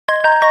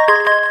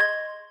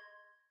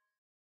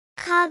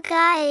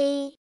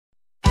Kargai.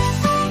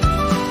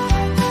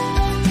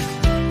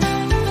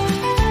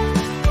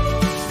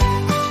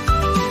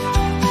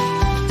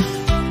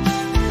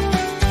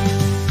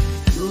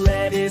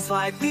 Red is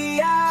like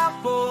the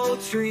apple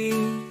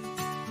tree,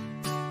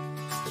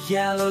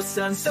 yellow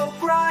sun so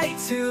bright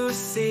to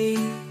see,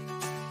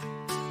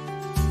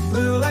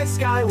 blue like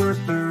sky where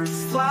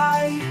birds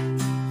fly,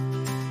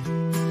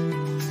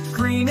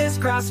 green is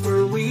grass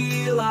where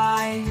we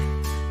lie.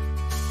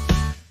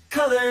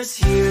 Colors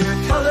here,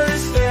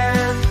 colors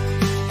there,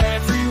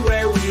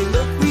 everywhere we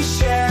look we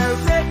share.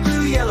 Red,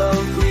 blue, yellow,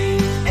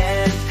 green,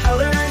 and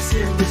colors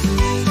in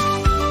between.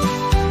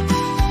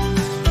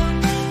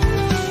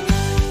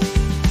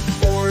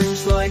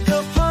 Orange like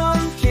a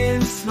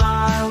pumpkin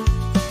smile,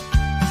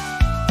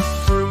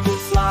 purple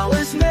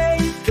flowers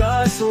make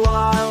us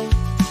wild,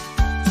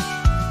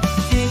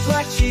 pink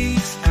like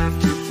cheeks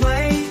after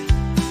play,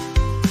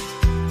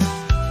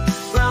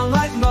 brown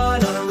like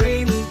mud on a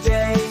rainy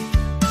day.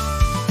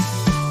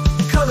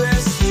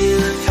 Colors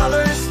here,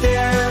 colors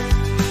there,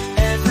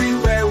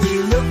 everywhere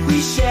we look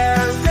we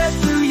share. Red,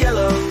 blue,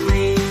 yellow,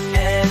 green,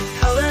 and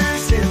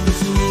colors in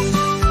between.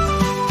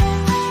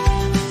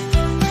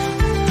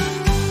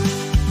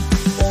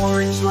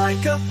 Orange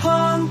like a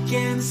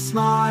pumpkin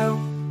smile,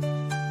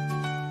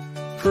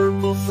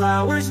 purple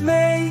flowers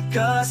make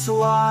us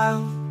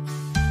wild,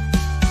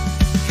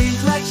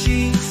 pink like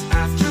cheeks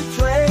after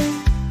play,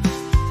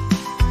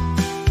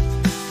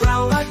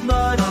 brown like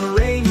mud on a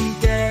rainy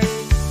day.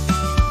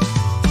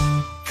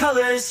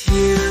 Colors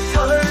here,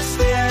 colors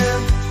there,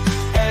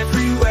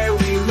 everywhere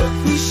we look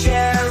we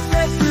share.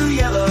 Red, blue,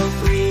 yellow,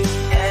 green,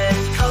 and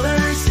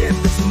colors in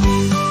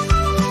between.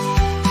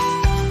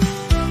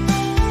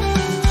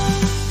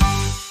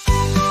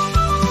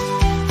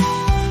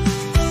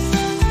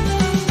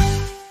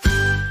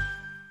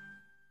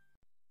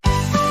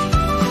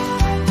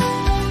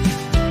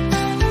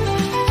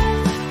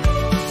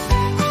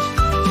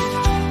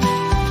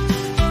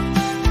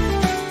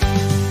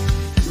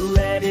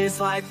 Red is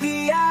like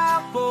the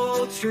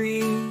apple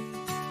tree,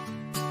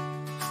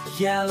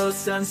 yellow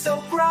sun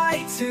so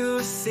bright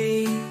to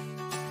see,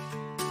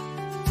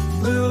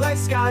 blue like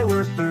sky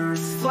where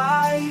birds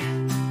fly,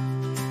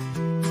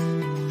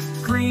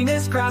 green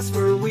is grass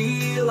where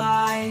we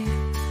lie.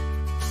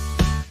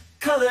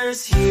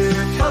 Colors here,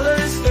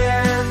 colors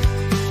there,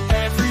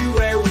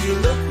 everywhere we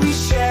look we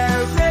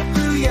share. Red,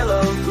 blue,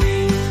 yellow,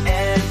 green,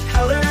 and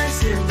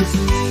colors in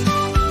between.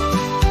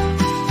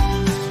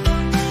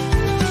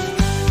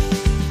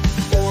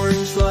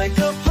 Orange like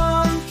a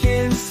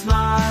pumpkin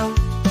smile,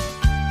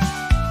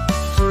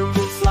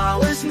 purple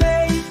flowers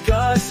make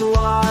us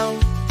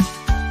wild,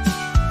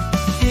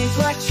 pink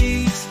like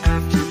cheeks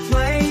after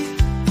play,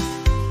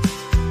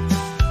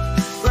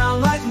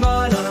 brown like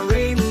mud on a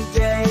rainy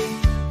day.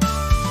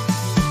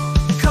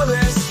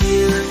 Colors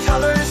here,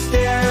 colors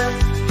there,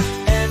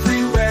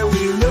 everywhere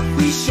we look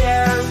we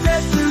share.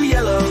 Red, blue,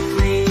 yellow,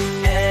 green,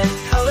 and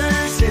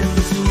colors in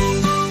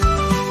between.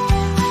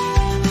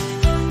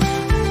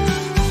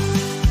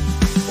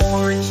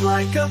 Orange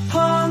like a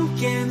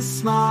pumpkin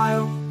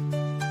smile,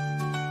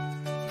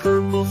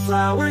 purple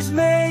flowers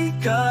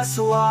make us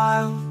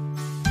wild,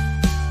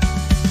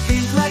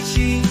 pink like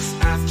cheeks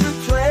after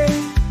play,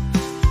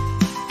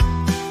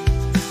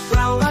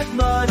 brown like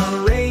mud on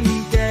a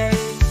rainy day.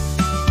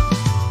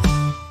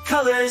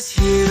 Colors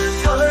here,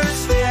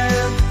 colors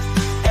there,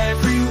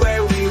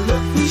 everywhere we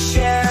look we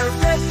share.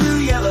 Red, blue,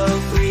 yellow,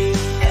 green,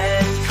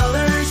 and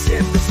colors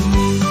in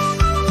between.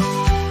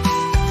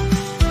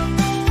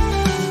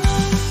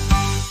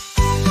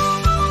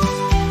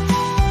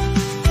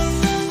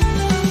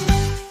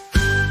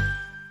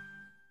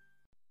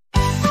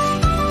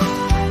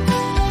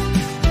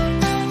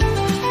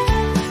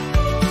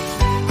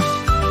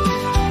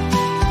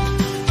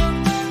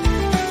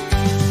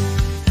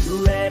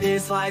 Red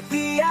is like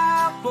the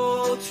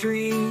apple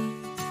tree,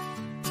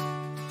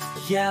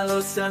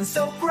 yellow sun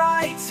so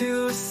bright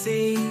to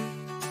see,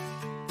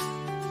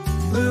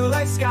 blue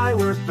like sky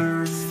where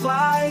birds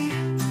fly,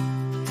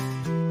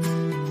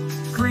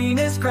 green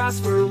is grass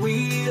where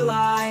we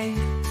lie.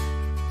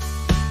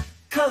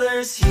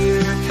 Colors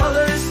here,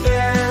 colors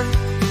there,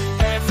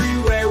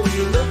 everywhere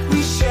we look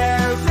we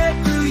share.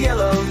 Red, blue,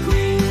 yellow,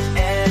 green,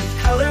 and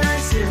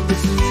colors in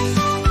between.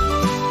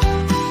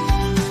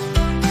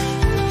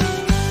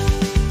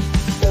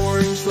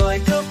 Orange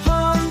like a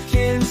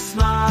pumpkin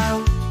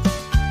smile,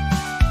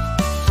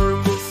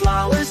 purple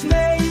flowers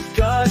make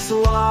us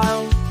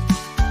wild,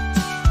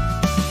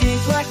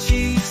 pink like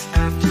cheeks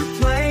after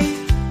play,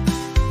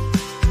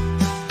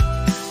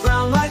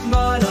 brown like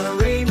mud on a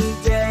rainy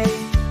day.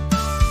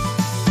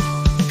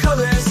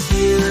 Colors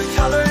here,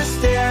 colors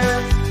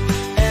there,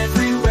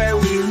 everywhere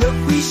we look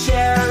we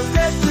share.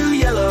 Red, blue,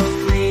 yellow,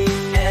 green,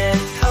 and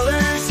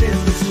colors in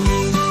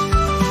between.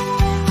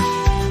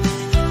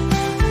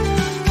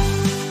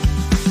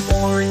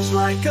 Orange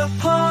like a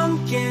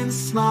pumpkin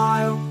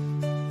smile,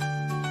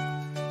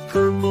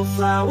 purple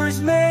flowers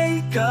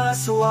make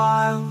us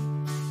wild,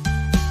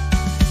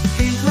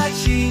 pink like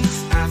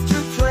cheeks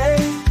after play,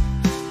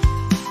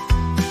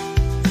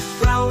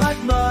 brown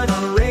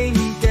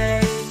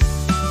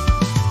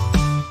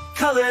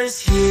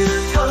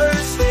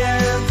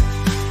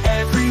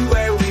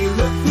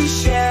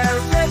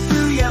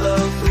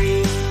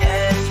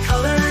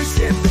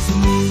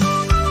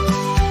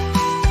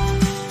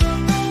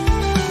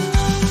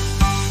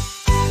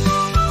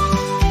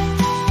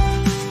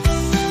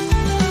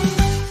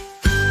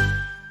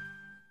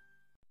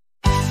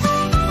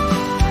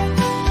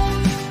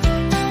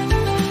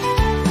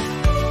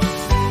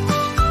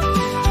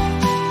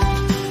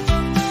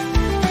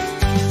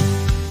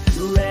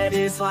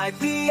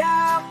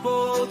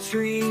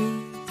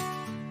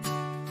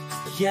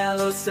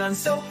Yellow sun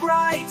so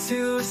bright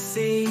to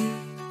see.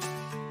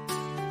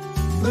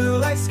 Blue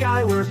like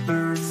sky where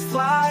birds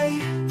fly.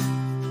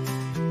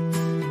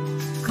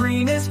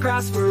 Green is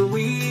grass where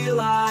we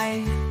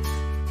lie.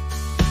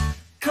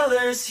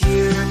 Colors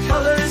here,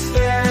 colors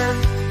there.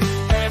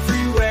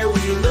 Everywhere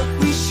we look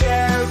we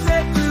share.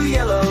 Red, blue,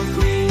 yellow,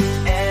 green,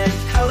 and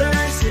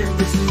colors in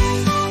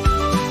between.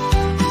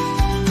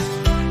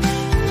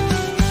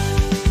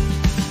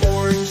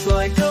 Orange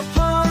like a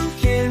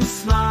pumpkin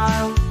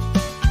smile.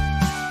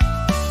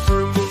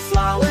 Purple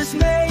flowers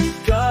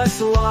make us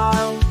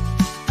wild.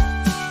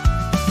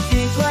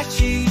 Pink like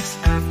cheeks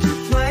after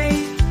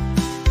play.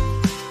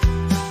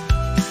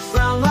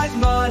 Brown like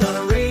mud on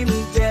a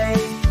rainy day.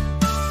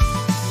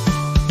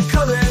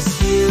 Colors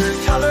here,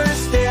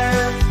 colors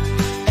there.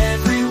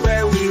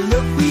 Everywhere we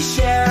look we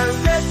share.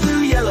 Red,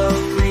 blue, yellow,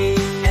 green,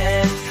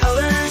 and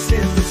colors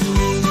in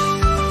between.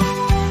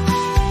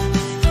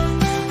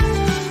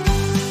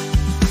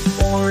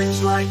 Orange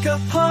like a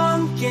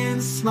pumpkin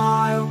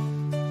smile.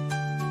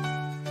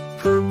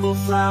 Purple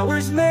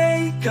flowers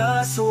make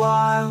us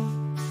wild.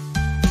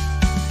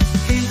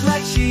 Pink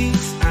like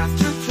cheeks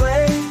after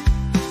play.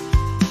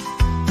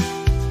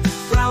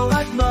 Brown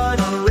like mud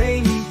on a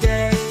rainy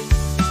day.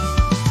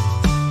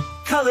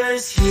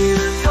 Colors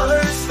here,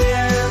 colors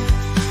there.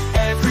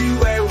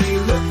 Everywhere we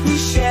look we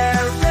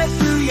share. Red,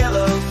 blue,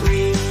 yellow,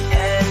 green,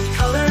 and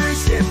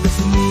colors in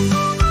between.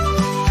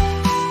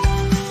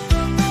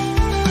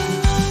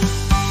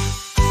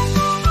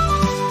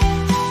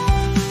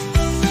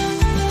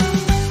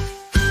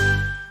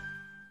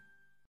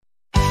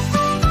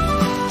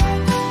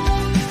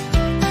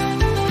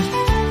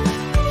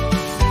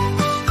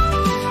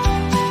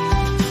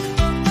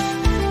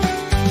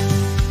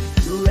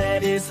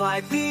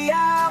 Like the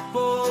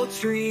apple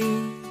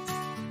tree.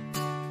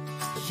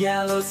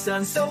 Yellow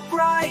sun so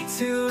bright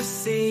to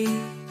see.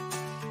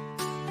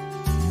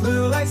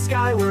 Blue like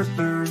sky where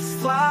birds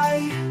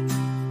fly.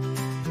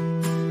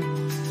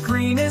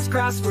 Green is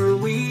grass where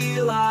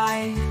we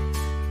lie.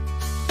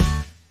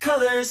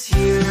 Colors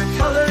here,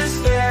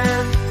 colors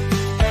there.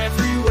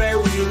 Everywhere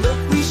we look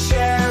we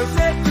share.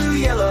 Red, blue,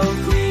 yellow,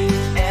 green,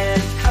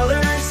 and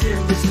colors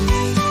in between.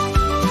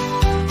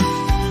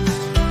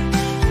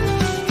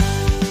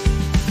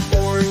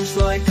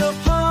 Like a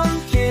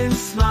pumpkin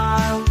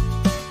smile.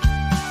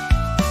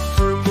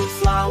 Purple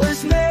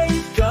flowers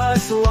make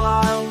us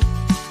wild.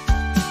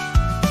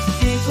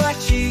 Pink like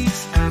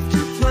cheeks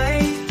after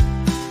play.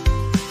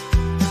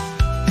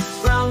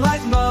 Brown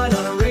like mud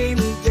on a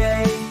rainy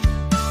day.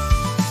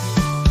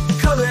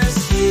 Colors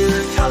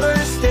here,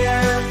 colors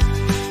there.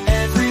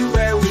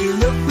 Everywhere we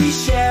look we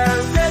share.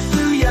 Red,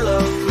 blue,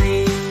 yellow,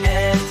 green,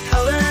 and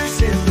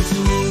colors in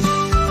between.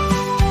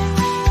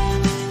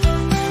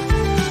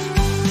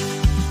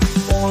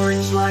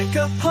 Orange like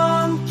a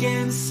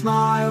pumpkin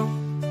smile.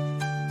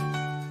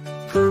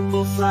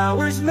 Purple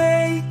flowers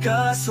make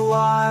us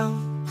wild.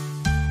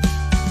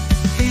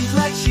 Pink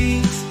like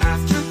cheeks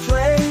after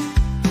play.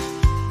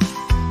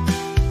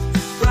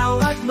 Brown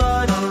like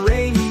mud on a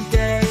rainy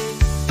day.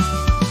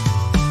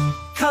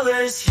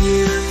 Colors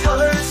here,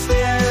 colors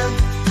there.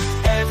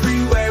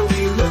 Everywhere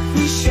we look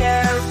we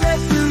share. Red,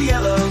 blue,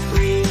 yellow,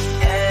 green,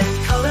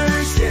 and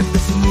colors in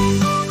between.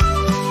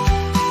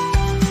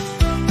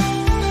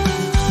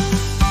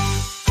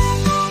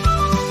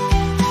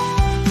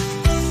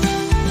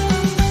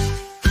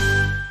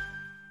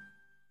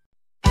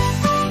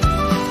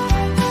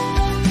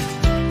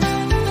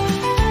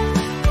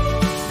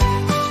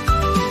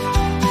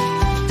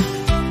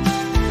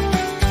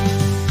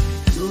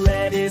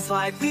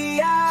 Like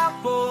the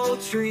apple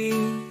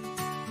tree.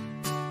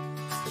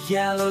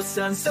 Yellow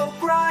sun so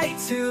bright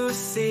to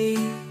see.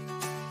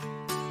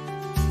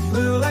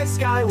 Blue like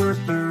sky where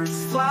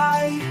birds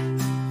fly.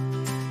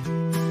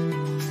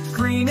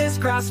 Green is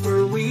grass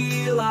where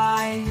we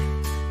lie.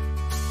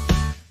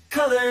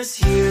 Colors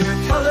here,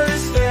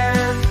 colors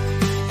there.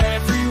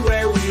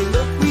 Everywhere we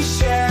look we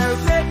share.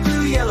 Red,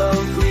 blue, yellow,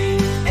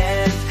 green,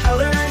 and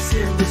colors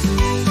in between.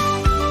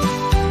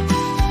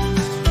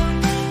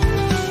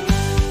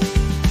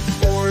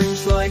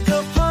 Like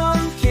a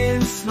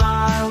pumpkin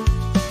smile.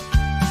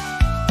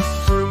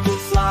 Purple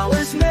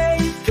flowers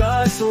make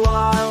us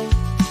wild.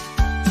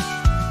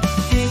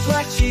 Pink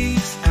like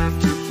cheeks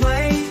after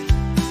play.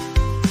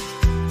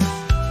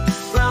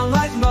 Brown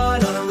like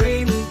mud on a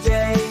rainy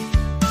day.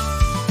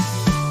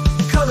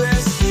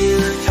 Colors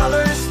here,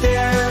 colors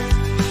there.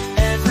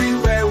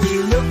 Everywhere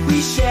we look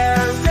we share.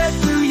 Red,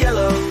 blue,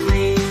 yellow,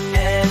 green,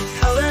 and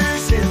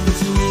colors in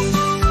between.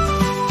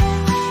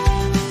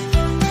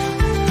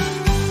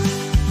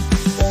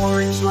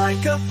 Orange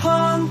like a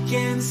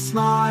pumpkin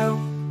smile.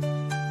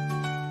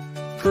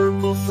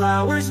 Purple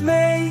flowers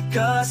make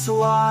us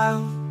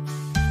wild.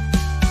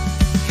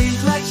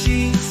 Pink like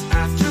cheeks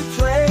after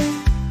play.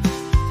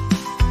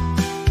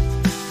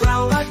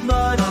 Brown like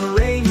mud on a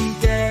rainy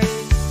day.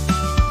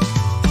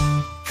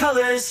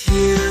 Colors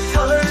here,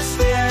 colors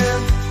there.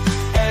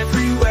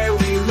 Everywhere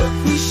we look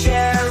we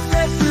share.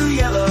 Red, blue,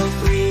 yellow,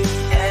 green,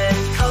 and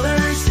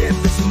colors in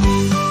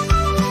between.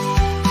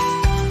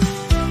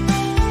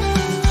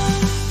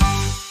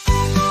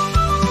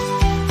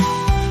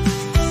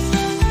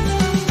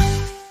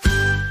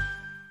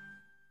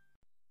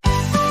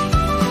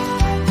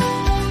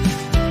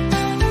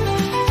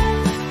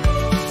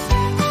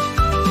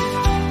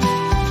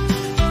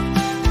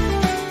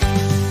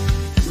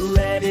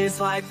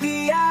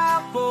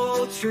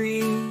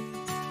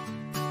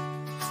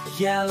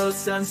 Yellow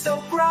sun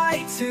so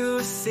bright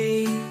to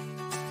see.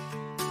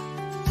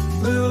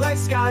 Blue like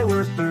sky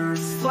where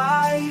birds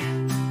fly.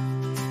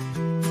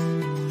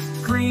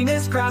 Green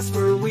is grass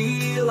where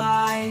we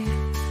lie.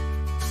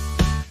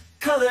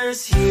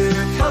 Colors here,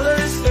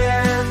 colors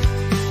there.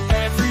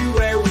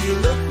 Everywhere we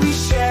look we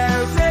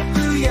share. Red,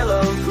 blue,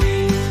 yellow,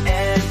 green,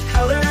 and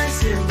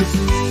colors in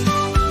between.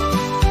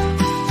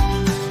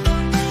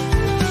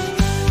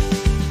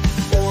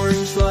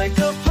 Orange like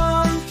a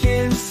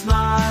pumpkin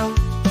smile.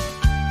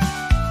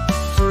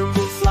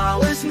 Purple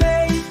flowers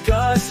make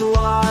us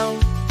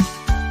wild.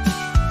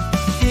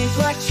 Pink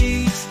like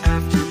cheeks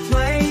after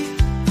play.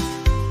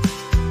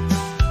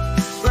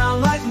 Brown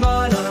like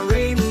mud on a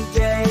rainy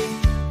day.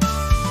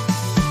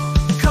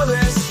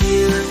 Colors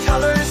here,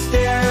 colors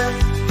there.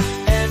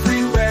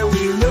 Everywhere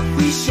we look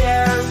we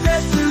share.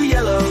 Red, blue,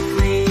 yellow,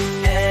 green,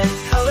 and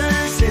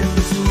colors in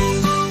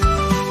between.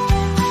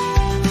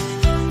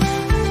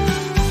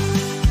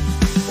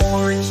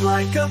 Orange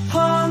like a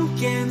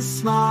pumpkin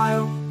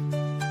smile.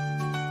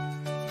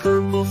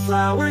 Purple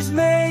flowers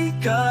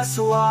make us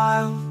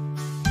wild.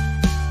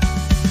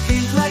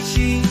 Pink like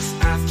cheeks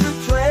after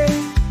play.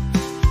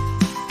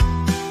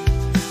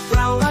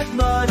 Brown like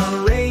mud on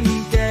a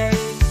rainy day.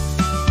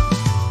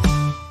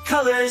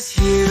 Colors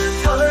here,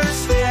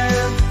 colors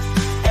there.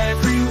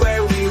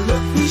 Everywhere we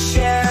look we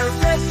share.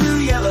 Red, blue,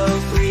 yellow,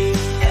 green,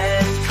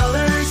 and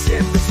colors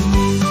in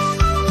between.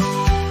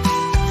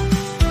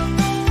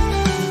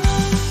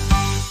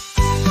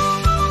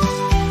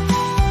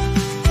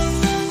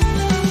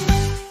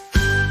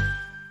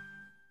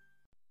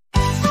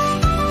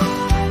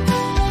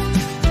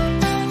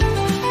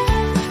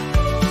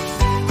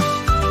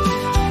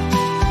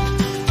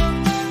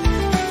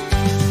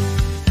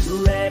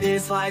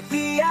 Like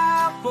the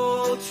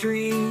apple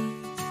tree.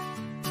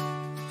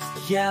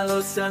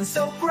 Yellow sun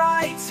so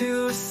bright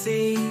to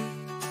see.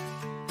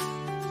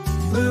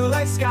 Blue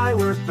like sky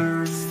where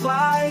birds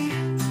fly.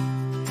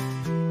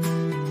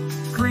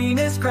 Green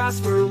is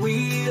grass where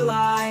we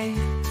lie.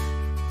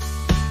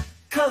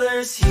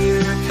 Colors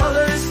here,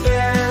 colors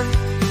there.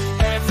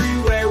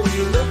 Everywhere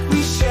we look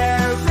we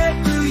share.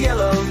 Red, blue,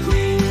 yellow,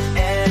 green,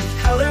 and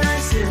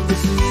colors in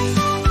between.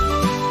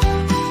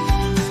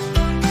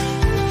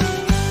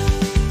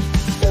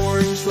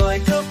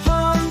 Like a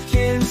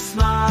pumpkin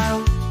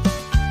smile.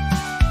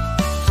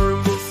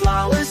 Purple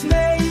flowers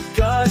make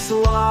us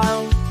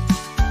wild.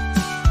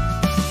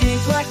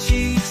 Pink like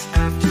cheeks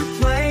after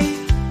play.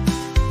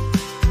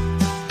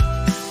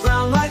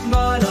 Brown like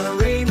mud on a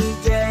rainy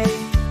day.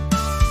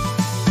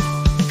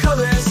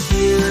 Colors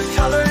here,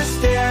 colors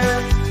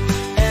there.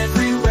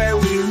 Everywhere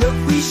we look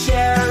we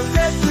share.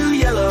 Red, blue,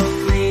 yellow,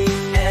 green,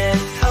 and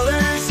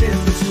colors in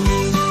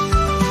between.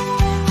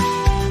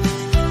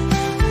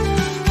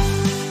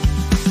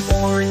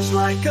 Orange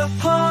like a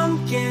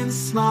pumpkin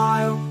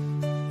smile.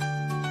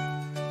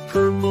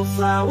 Purple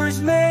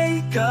flowers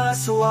make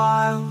us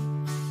wild.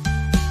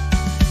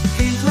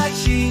 Pink like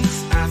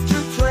cheeks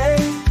after play.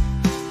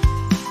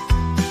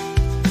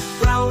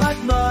 Brown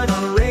like mud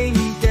on a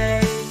rainy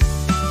day.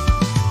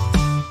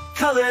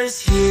 Colors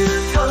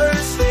here,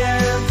 colors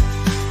there.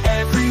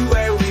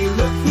 Everywhere we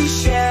look we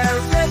share.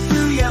 Red,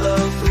 blue, yellow,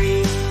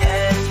 green,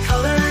 and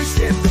colors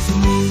in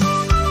between.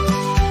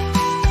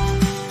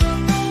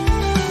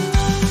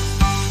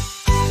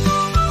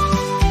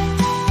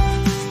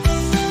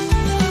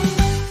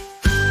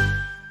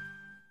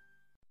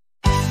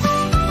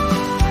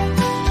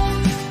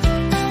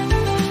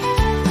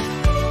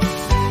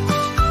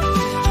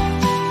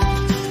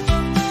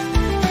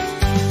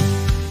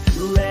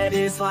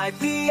 Like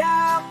the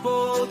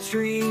apple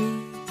tree.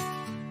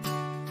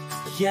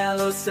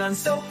 Yellow sun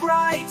so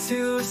bright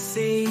to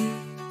see.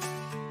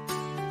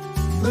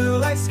 Blue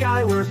like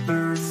sky where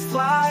birds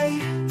fly.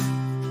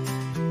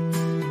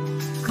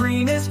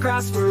 Green is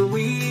grass where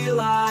we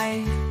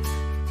lie.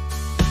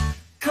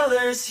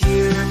 Colors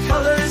here,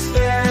 colors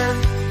there.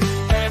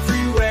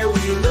 Everywhere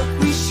we look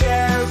we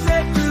share.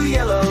 Red, blue,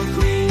 yellow,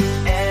 green,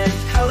 and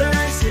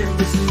colors in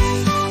between.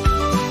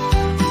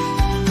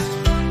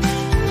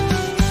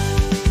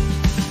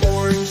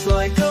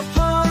 Like a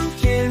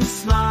pumpkin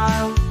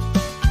smile.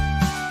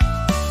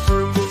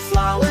 Purple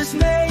flowers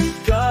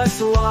make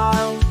us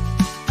wild.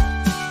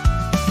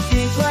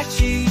 Pink like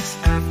cheeks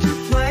after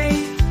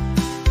play.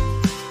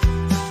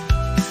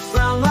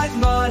 Brown like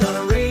mud on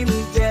a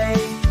rainy day.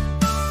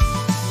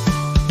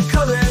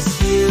 Colors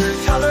here,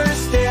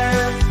 colors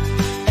there.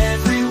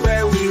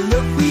 Everywhere we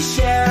look we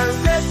share.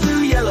 Red,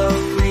 blue, yellow,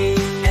 green,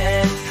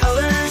 and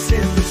colors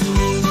in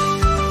between.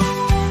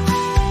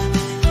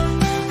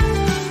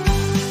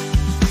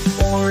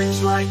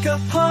 Orange like a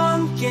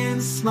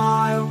pumpkin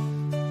smile.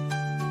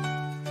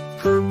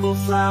 Purple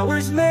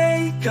flowers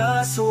make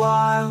us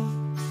wild.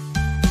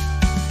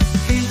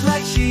 Pink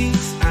like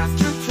cheeks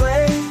after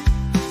play.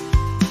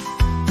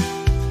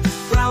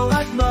 Brown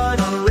like mud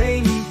on a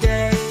rainy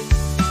day.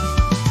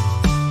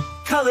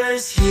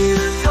 Colors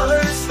here,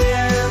 colors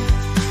there.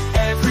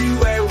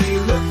 Everywhere we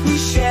look we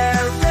share.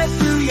 Red,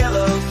 blue,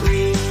 yellow,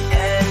 green,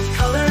 and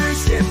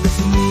colors in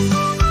between.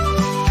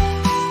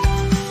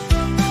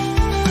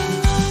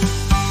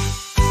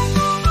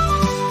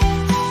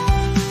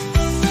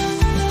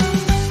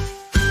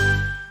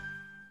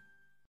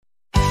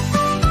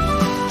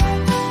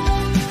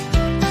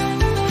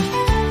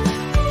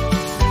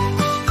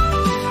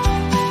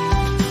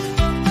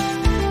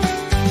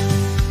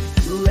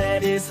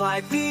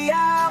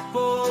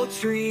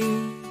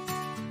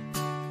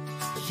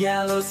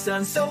 Yellow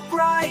sun so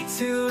bright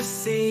to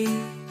see.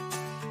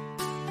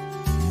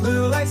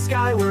 Blue like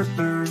sky where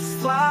birds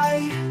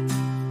fly.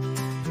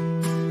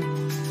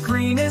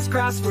 Green is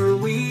grass where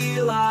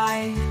we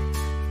lie.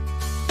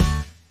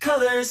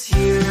 Colors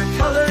here,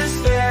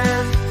 colors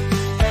there.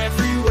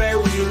 Everywhere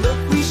we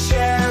look we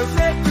share.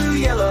 Red, blue,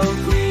 yellow,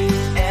 green,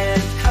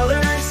 and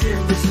colors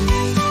in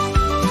between.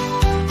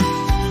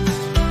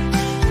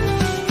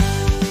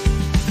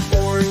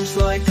 Orange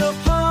like a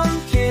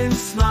pumpkin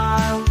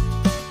smile.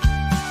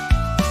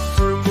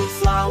 Purple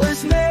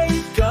flowers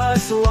make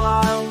us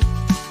wild.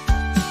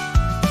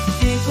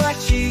 Pink like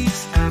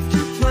cheeks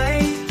after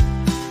play.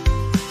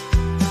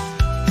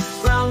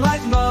 Brown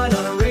like mud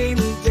on a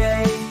rainy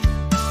day.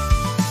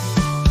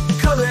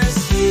 Colors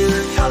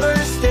here,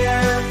 colors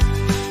there.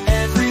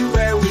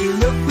 Everywhere we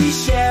look we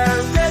share.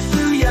 Red,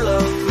 blue,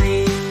 yellow,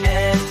 green,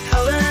 and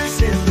colors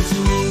in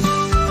between.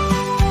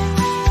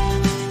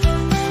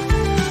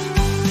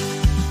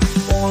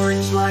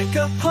 Orange like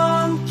a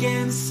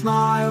pumpkin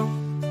smile.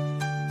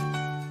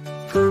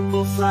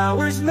 Purple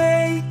flowers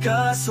make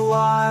us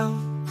wild.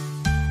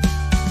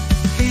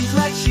 Pink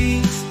like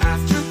cheeks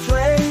after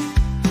play.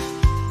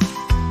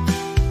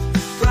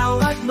 Brown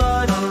like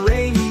mud on a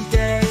rainy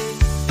day.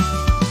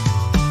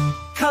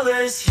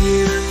 Colors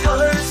here,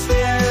 colors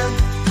there.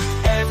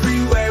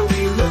 Everywhere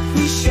we look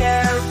we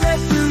share. Red,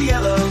 blue,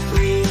 yellow,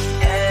 green,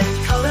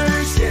 and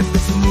colors in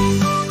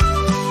between.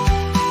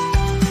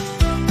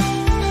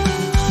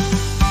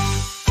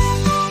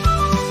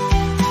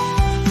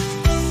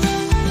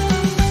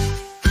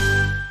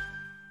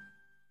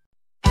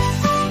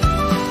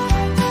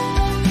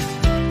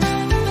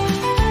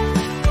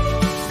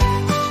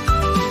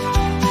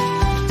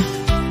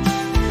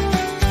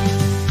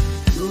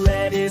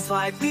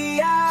 Like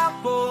the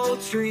apple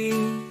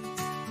tree.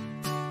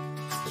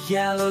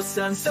 Yellow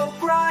sun so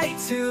bright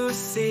to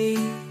see.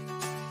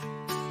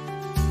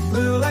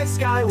 Blue like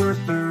sky where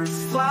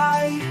birds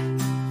fly.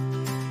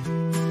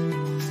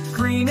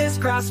 Green is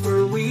grass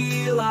where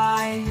we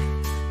lie.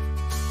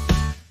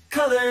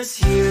 Colors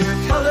here,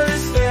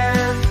 colors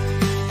there.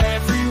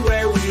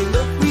 Everywhere we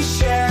look we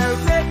share.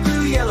 Red,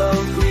 blue, yellow,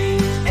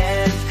 green,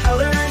 and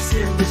colors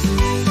in between.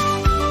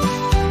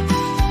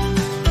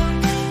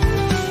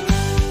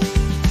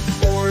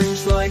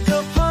 Like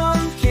a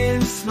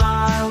pumpkin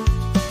smile.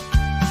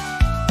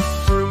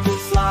 Purple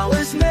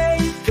flowers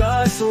make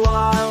us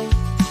wild.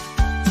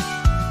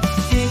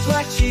 Pink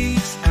like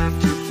cheeks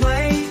after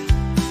play.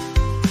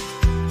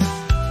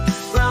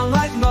 Brown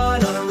like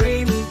mud on a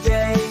rainy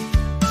day.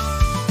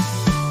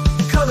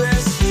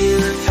 Colors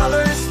here,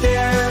 colors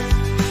there.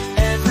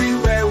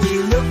 Everywhere we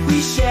look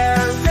we share.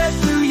 Red,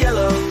 blue,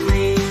 yellow,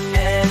 green,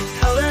 and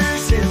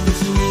colors in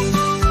between.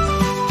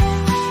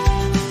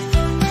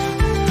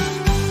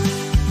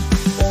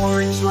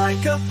 Orange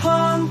like a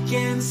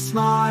pumpkin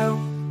smile.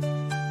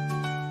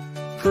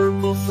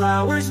 Purple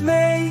flowers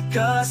make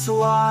us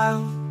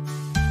wild.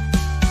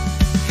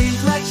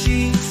 Pink like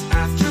cheeks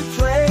after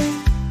play.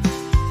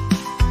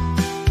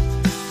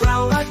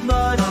 Brown like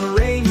mud on a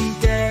rainy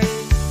day.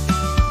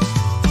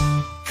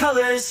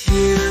 Colors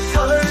here,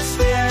 colors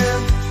there.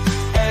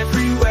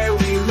 Everywhere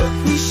we look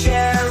we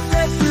share.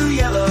 Red, blue,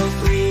 yellow,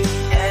 green,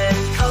 and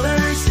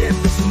colors in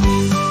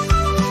between.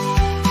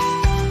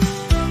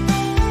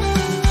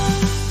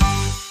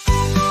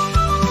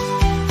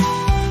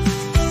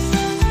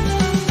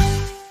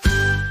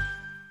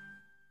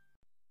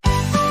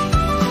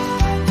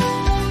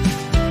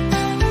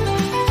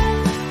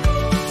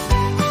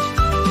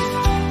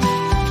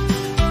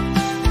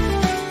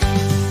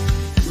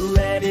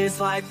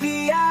 Like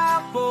the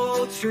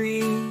apple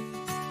tree.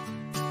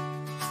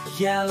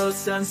 Yellow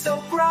sun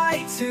so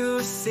bright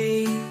to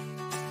see.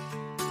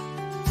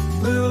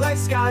 Blue like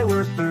sky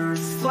where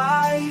birds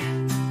fly.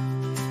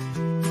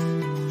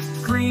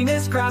 Green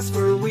is grass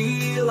where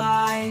we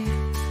lie.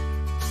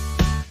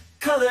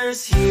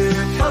 Colors here,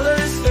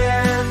 colors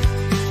there.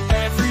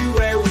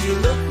 Everywhere we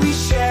look we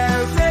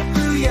share. Red,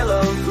 blue,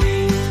 yellow,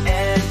 green,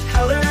 and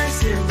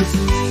colors in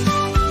between.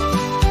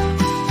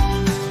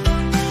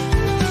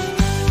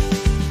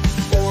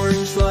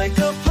 Like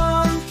a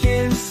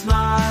pumpkin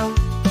smile.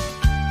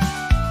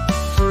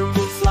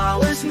 Purple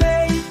flowers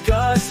make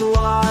us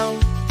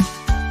wild.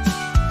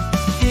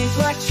 Pink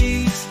like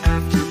cheeks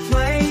after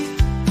play.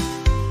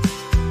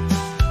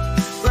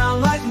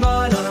 Brown like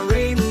mud on a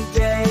rainy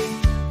day.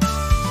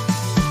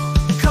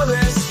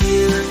 Colors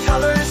here,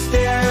 colors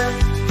there.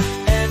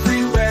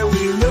 Everywhere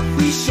we look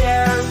we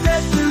share.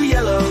 Red, blue,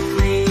 yellow,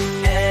 green,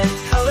 and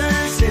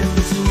colors in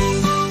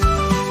between.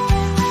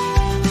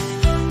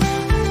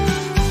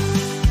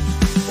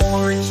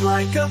 Orange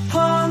like a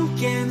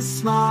pumpkin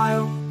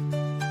smile.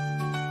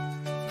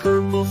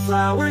 Purple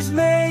flowers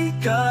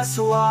make us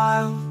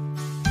wild.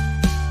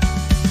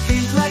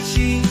 Pink like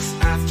cheeks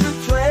after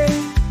play.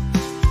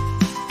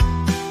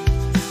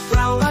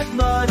 Brown like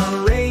mud on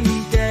a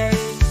rainy day.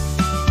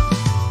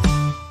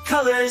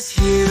 Colors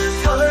here,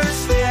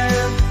 colors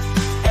there.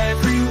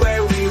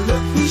 Everywhere we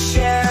look we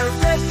share.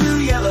 Red, blue,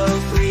 yellow,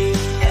 green,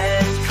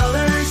 and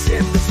colors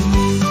in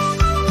between.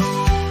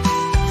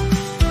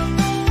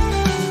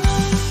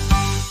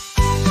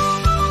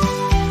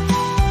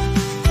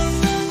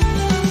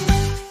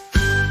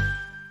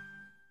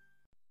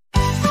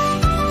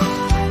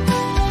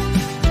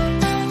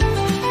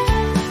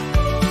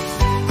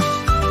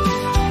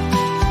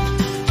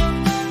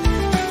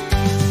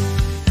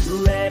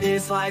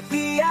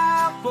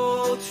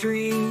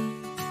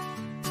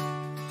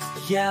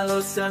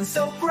 Yellow sun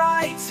so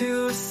bright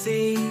to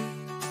see.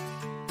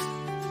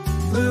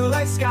 Blue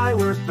like sky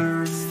where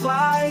birds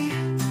fly.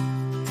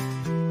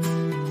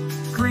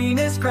 Green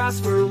is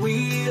grass where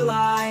we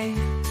lie.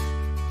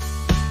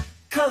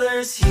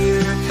 Colors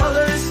here,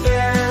 colors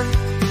there.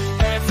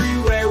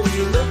 Everywhere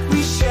we look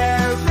we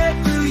share.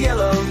 Red, blue,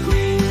 yellow,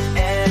 green,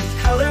 and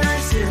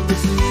colors in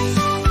between.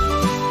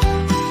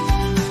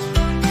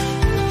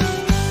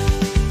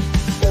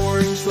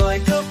 Orange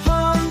like a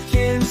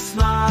pumpkin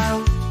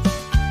smile.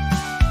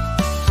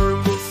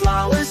 Purple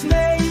flowers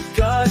make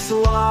us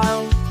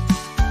wild.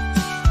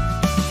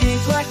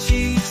 Pink like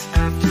cheeks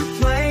after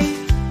play.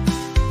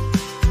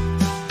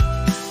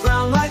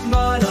 Brown like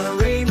mud on a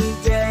rainy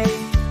day.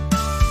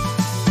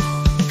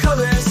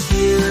 Colors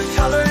here,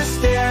 colors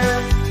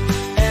there.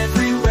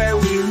 Everywhere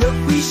we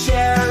look we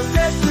share.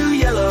 Red, blue,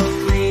 yellow,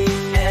 green,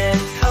 and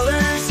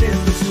colors in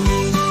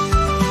between.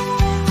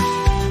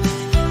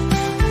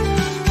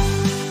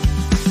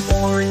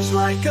 Orange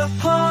like a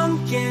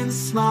pumpkin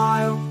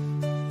smile.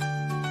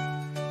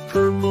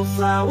 Purple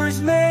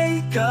flowers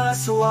make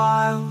us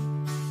wild.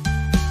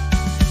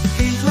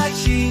 Pink like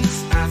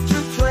cheeks after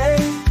play.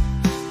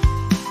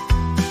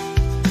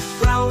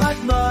 Brown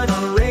like mud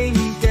on a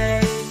rainy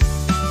day.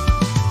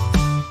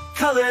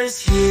 Colors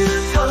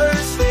here,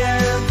 colors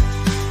there.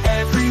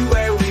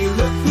 Everywhere we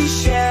look we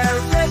share.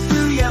 Red,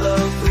 blue,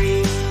 yellow,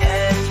 green,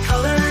 and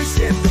colors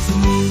in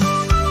between.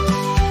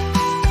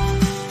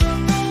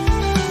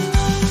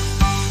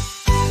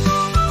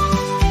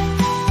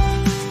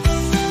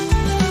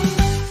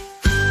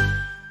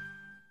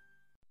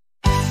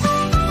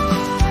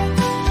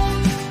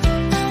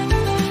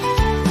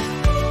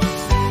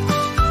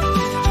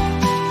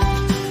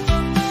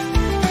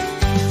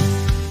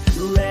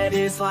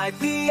 Like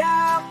the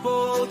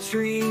apple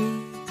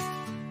tree.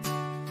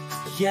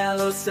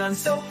 Yellow sun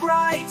so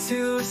bright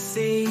to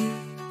see.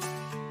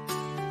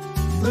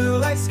 Blue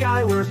like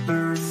sky where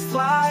birds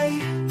fly.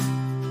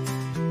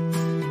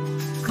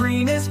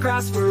 Green is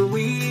grass where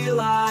we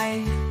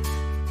lie.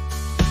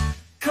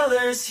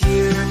 Colors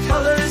here,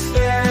 colors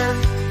there.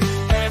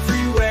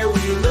 Everywhere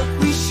we look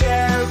we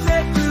share.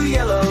 Red, blue,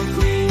 yellow,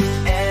 green,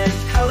 and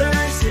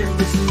colors in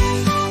between.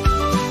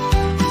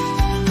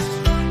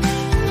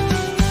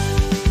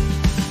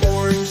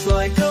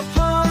 Like a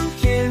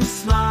pumpkin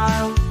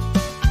smile.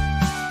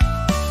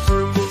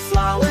 Purple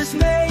flowers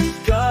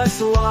make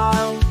us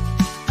wild.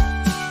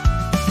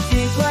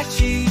 Pink like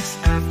cheeks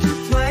after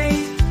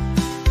play.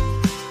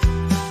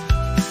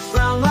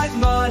 Brown like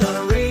mud on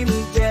a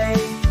rainy day.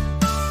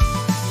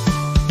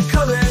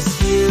 Colors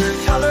here,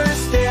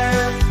 colors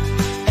there.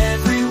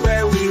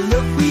 Everywhere we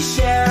look we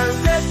share.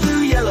 Red,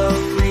 blue, yellow,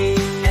 green,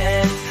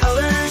 and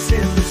colors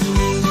in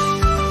between.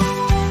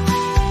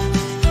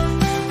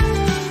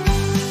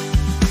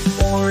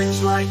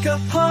 Orange like a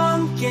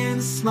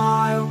pumpkin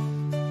smile.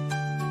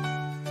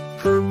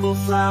 Purple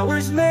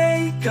flowers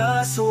make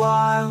us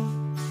wild.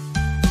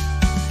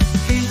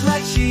 Pink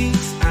like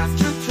cheeks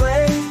after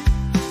play.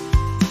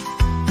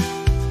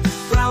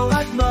 Brown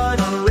like mud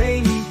on a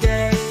rainy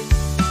day.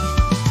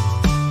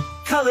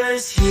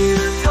 Colors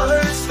here,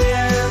 colors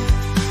there.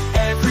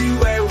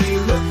 Everywhere we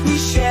look we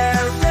share.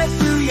 Red,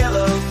 blue,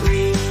 yellow,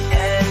 green,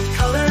 and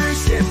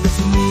colors in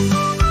between.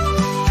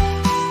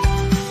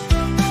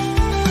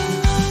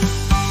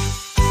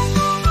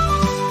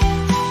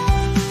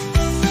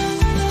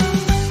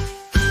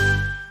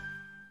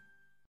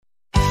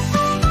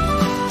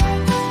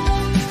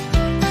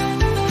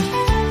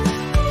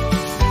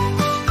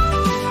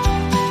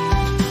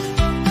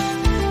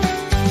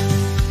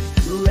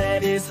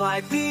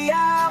 Like the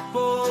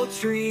apple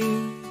tree.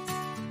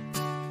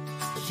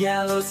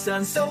 Yellow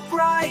sun so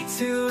bright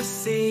to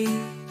see.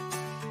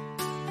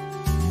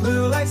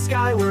 Blue like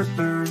sky where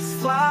birds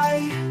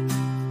fly.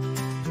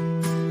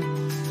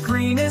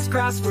 Green is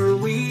grass where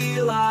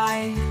we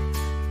lie.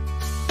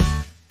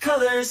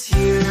 Colors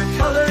here,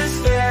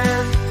 colors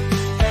there.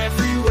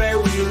 Everywhere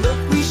we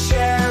look we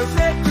share.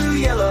 Red, blue,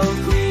 yellow,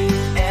 green,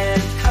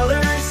 and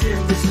colors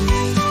in between.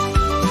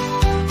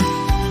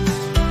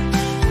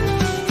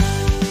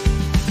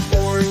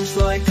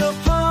 Like a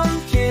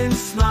pumpkin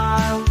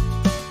smile.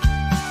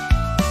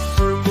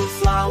 Purple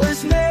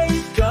flowers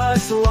make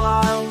us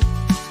wild.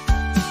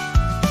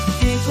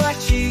 Pink like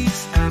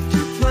cheeks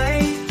after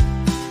play.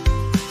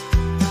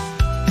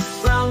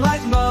 Brown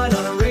like mud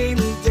on a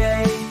rainy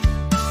day.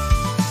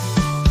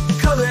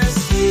 Colors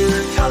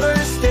here,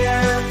 colors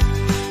there.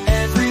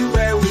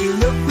 Everywhere we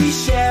look we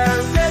share.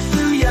 Red,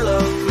 blue,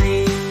 yellow,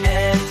 green,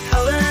 and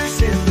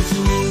colors in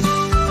between.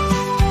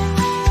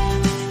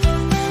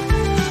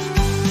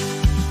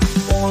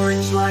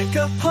 Orange like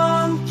a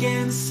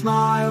pumpkin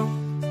smile.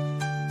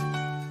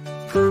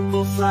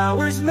 Purple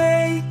flowers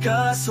make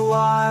us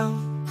wild.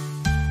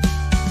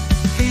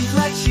 Pink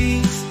like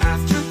cheeks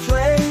after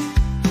play.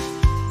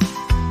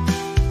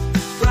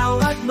 Brown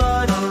like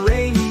mud on a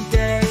rainy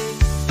day.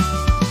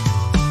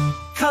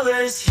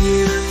 Colors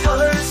here,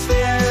 colors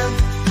there.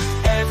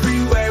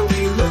 Everywhere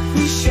we look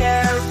we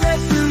share. Red,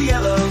 blue,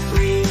 yellow,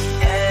 green,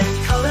 and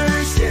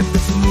colors in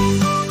between.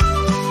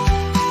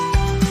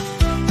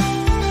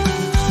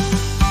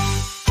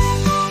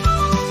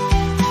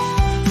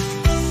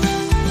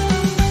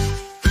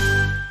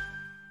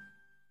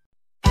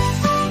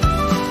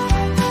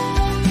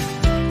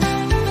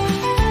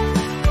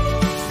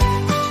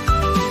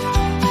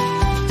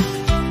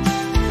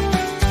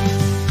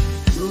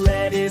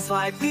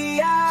 like the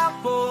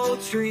apple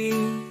tree.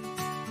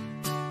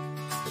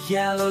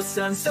 Yellow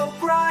sun so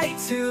bright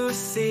to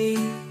see.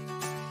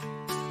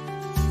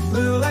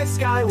 Blue like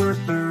sky where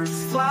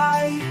birds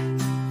fly.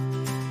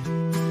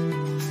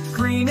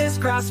 Green is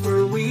grass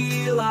where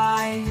we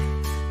lie.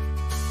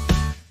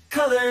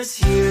 Colors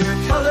here,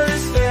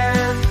 colors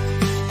there.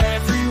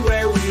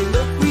 Everywhere we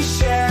look we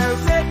share.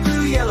 Red,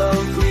 blue, yellow,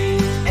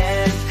 green,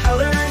 and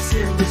colors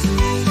in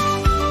between.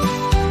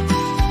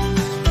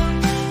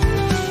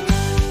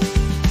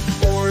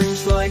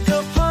 Orange like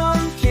a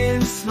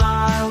pumpkin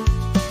smile.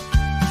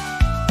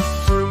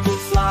 Purple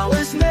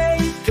flowers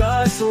make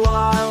us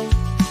wild.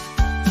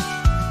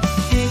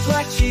 Pink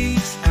like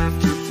cheeks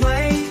after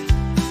play.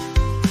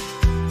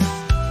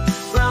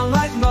 Brown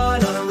like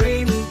mud on a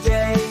rainy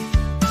day.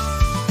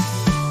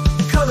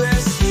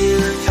 Colors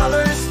here,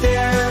 colors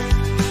there.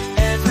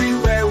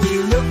 Everywhere we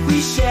look we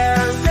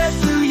share. Red,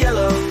 blue,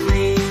 yellow,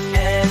 green,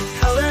 and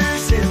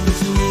colors in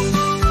between.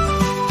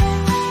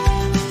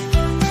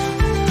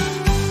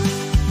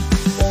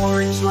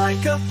 Orange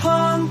like a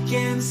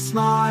pumpkin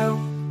smile.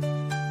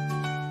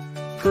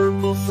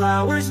 Purple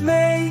flowers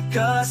make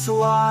us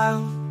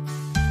wild.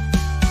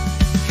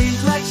 Pink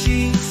like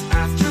cheeks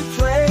after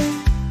play.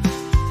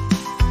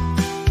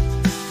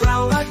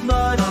 Brown like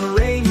mud on a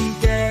rainy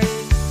day.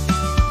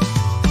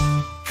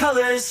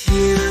 Colors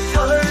here,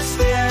 colors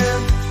there.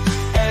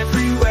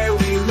 Everywhere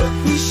we look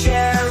we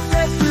share.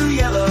 Red, blue,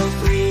 yellow,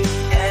 green,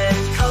 and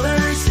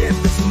colors in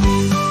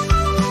between.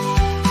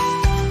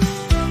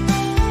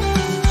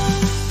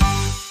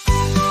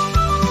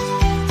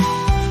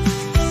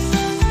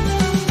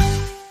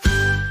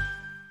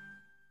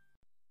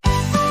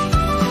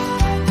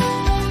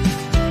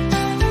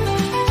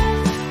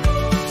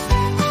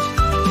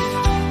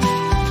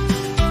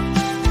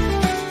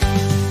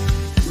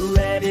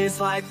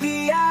 Like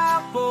the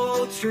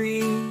apple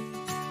tree.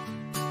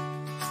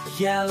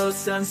 Yellow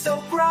sun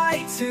so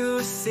bright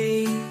to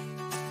see.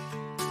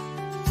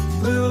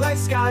 Blue like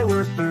sky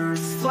where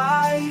birds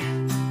fly.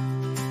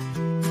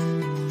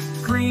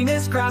 Green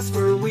is grass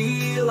where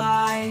we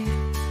lie.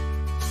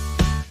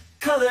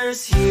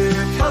 Colors here,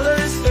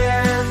 colors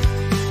there.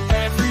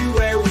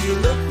 Everywhere we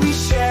look we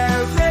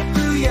share. Red,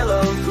 blue,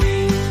 yellow,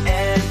 green,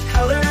 and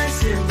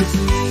colors in between.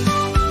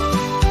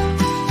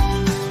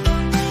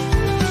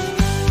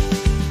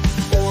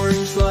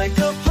 Like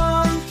a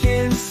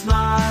pumpkin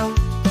smile.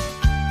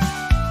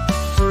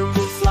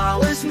 Purple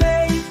flowers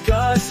make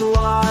us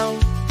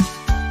wild.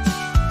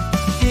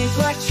 Pink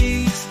like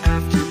cheeks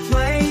after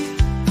play.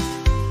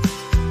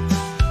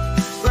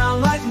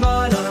 Brown like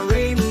mud on a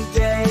rainy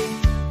day.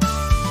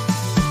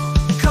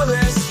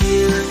 Colors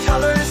here,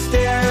 colors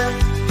there.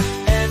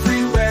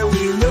 Everywhere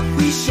we look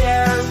we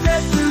share.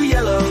 Red, blue,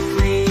 yellow,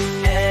 green,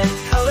 and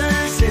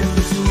colors in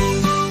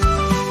between.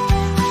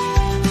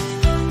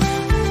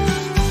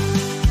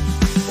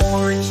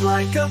 Orange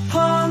like a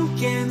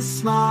pumpkin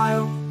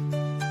smile.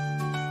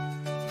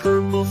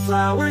 Purple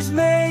flowers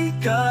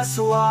make us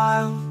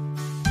wild.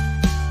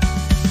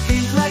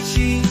 Pink like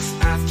cheeks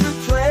after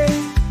play.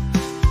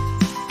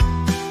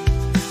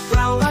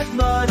 Brown like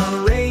mud on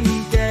a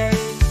rainy day.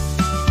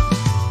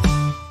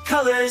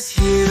 Colors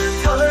here,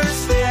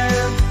 colors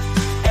there.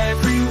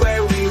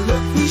 Everywhere we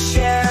look we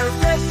share.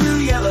 Red, blue,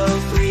 yellow,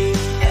 green,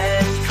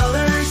 and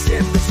colors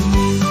in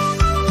between.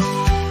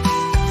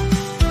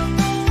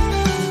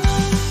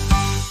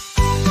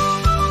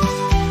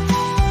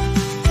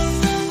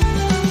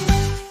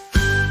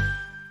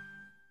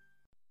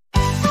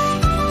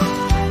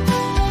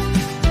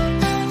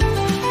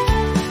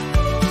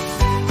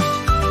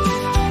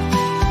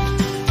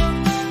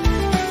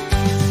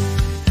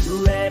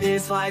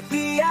 Like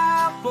the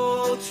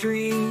apple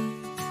tree.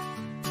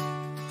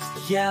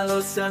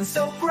 Yellow sun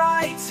so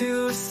bright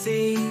to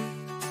see.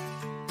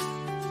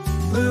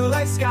 Blue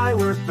like sky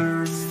where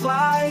birds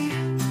fly.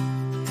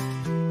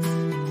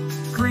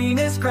 Green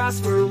is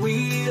grass where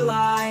we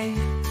lie.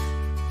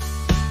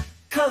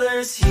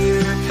 Colors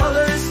here,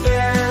 colors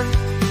there.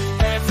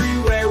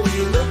 Everywhere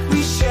we look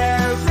we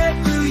share.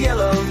 Red, blue,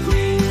 yellow,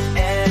 green,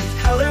 and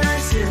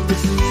colors in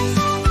between.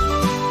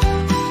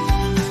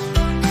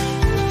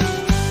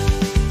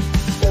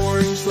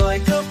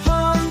 Like a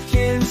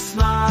pumpkin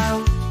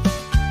smile.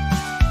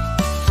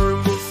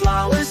 Purple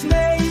flowers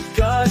make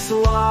us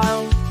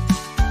wild.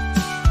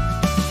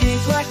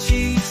 Pink like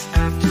cheeks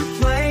after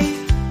play.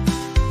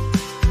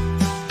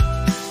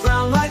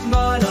 Brown like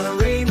mud on a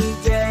rainy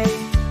day.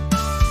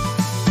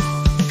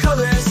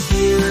 Colors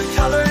here,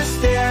 colors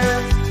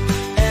there.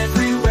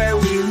 Everywhere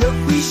we look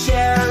we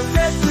share.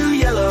 Red, blue,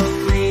 yellow,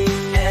 green,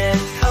 and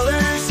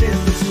colors in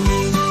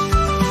between.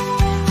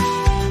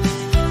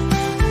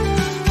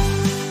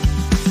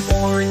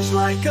 Orange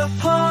like a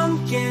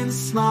pumpkin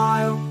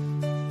smile.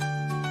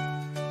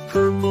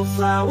 Purple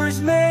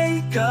flowers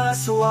make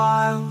us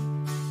wild.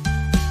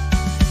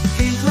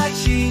 Pink like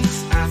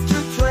cheeks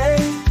after play.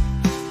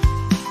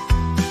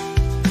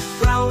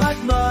 Brown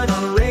like mud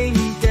on a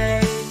rainy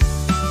day.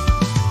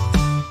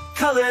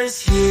 Colors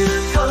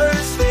here,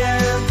 colors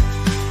there.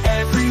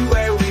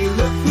 Everywhere we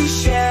look we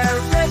share.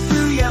 Red,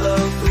 blue,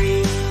 yellow,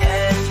 green,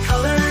 and colors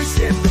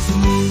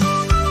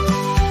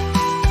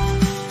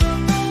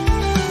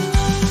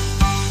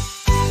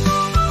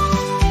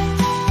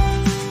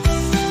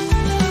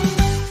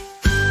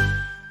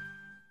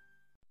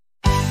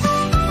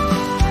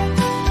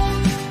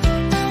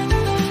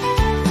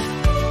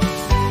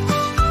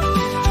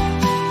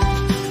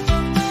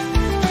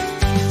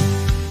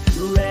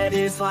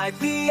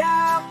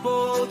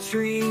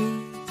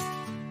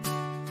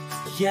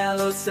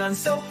Yellow sun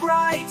so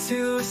bright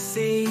to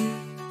see.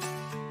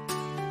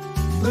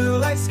 Blue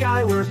like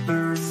sky where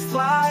birds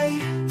fly.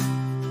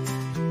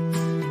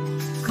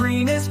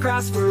 Green is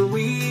grass where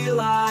we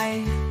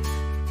lie.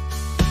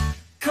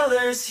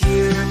 Colors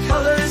here,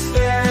 colors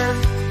there.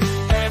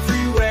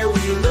 Everywhere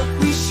we look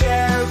we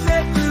share.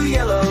 Red, blue,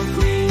 yellow,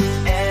 green,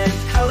 and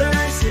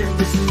colors in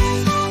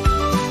between.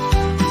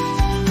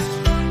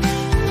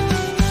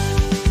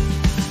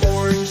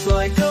 Orange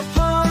like a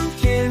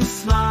pumpkin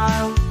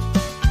smile.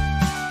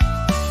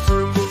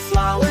 Purple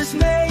flowers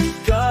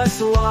make us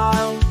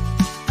wild.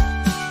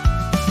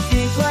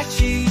 Pink like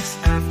cheeks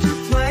after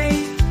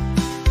play.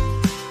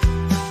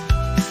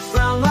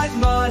 Brown like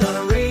mud on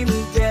a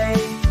rainy day.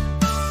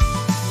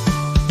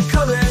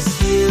 Colors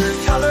here,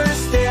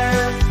 colors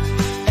there.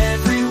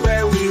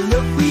 Everywhere we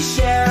look we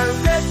share.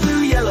 Red,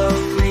 blue, yellow,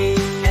 green,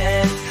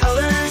 and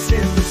colors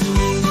in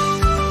between.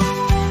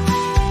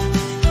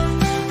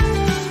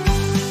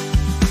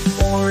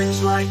 Orange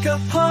like a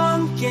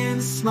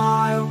pumpkin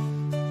smile.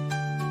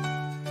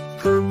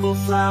 Purple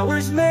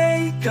flowers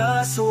make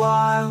us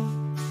wild.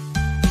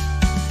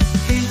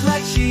 Pink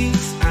like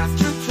cheeks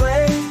after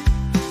play.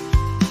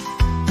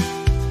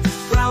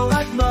 Brown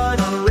like mud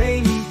on a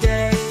rainy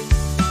day.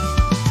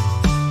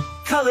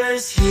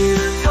 Colors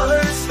here,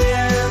 colors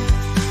there.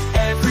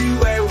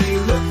 Everywhere we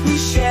look we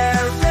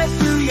share. Red,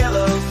 blue,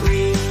 yellow,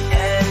 green,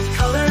 and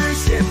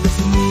colors in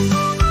between.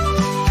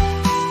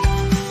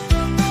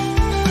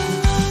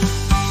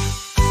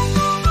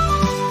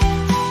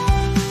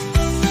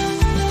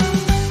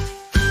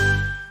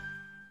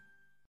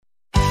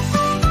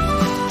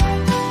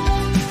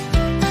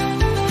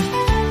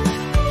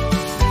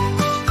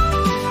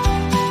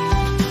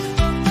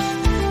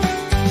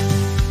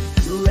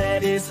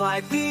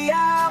 Like the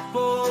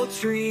apple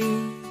tree.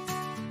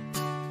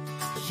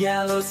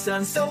 Yellow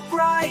sun so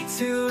bright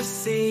to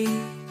see.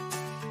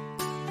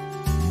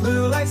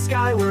 Blue like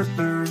sky where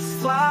birds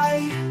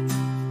fly.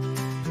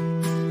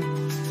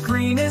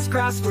 Green is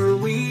grass where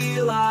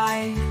we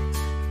lie.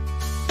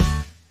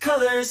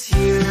 Colors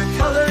here,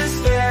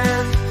 colors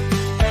there.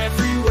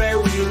 Everywhere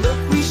we look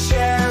we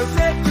share.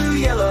 Red, blue,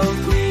 yellow,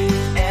 green,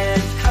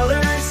 and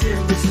colors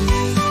in between.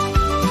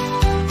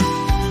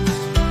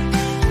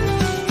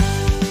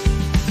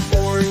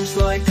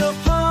 Like a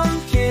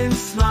pumpkin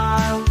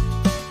smile.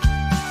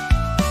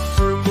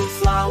 Purple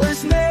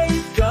flowers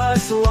make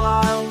us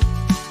wild.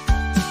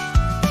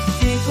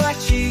 Pink like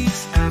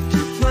cheeks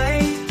after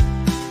play.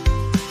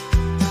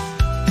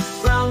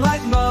 Brown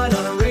like mud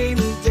on a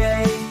rainy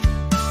day.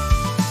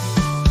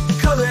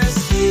 Colors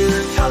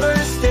here,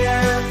 colors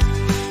there.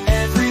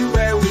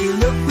 Everywhere we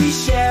look we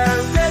share.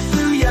 Red,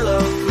 blue,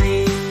 yellow,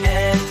 green,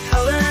 and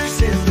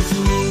colors in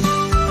between.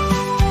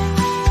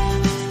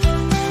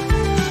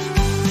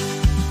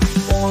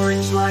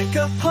 Orange like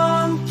a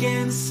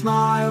pumpkin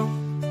smile.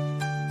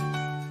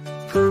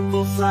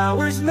 Purple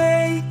flowers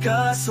make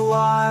us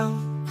wild.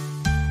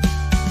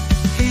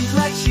 Pink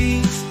like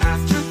cheeks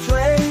after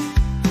play.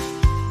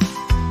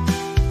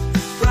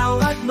 Brown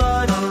like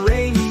mud on a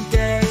rainy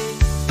day.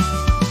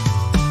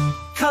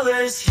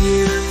 Colors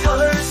here,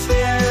 colors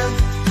there.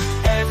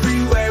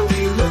 Everywhere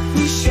we look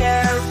we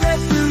share. Red,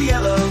 blue,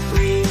 yellow,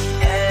 green,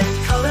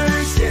 and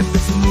colors in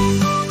between.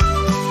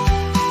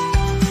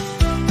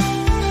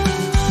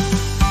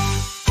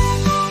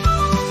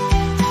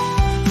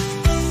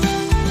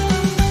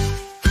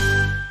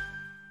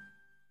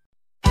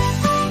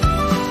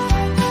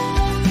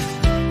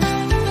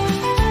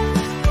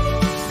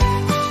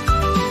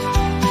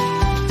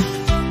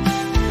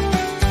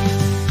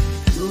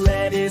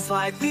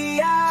 Like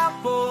the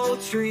apple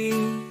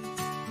tree.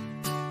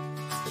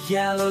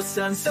 Yellow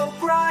sun so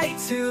bright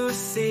to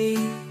see.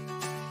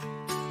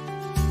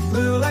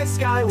 Blue like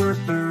sky where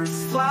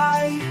birds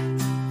fly.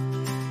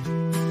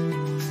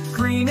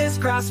 Green is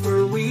grass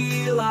where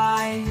we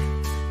lie.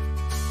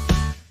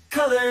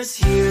 Colors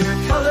here,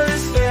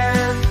 colors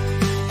there.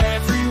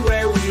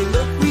 Everywhere we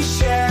look we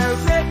share.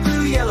 Red,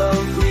 blue, yellow,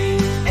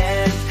 green,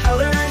 and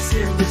colors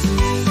in between.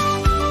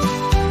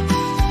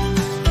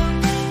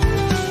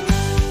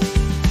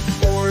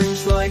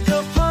 Like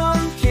a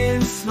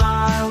pumpkin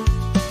smile.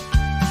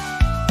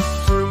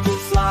 Purple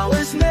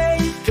flowers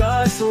make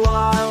us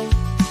wild.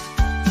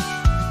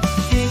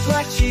 Pink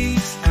like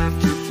cheeks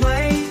after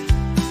play.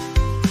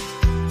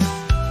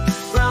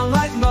 Brown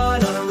like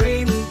mud on a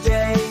rainy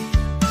day.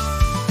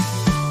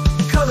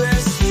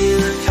 Colors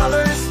here,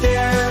 colors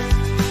there.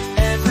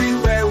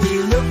 Everywhere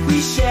we look we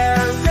share.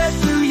 Red,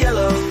 blue,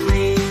 yellow,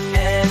 green,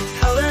 and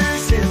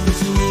colors in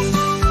between.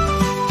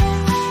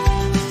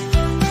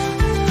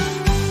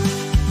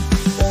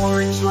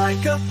 Orange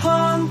like a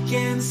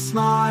pumpkin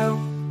smile.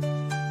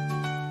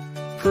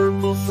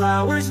 Purple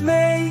flowers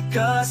make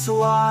us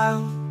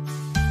wild.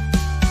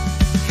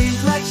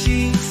 Pink like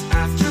cheeks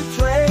after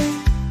play.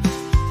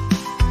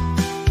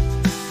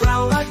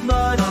 Brown like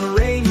mud on a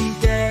rainy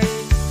day.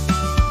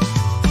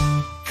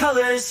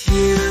 Colors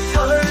here,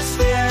 colors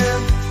there.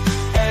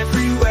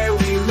 Everywhere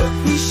we look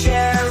we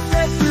share.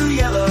 Red, blue,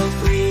 yellow,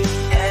 green,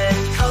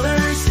 and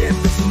colors in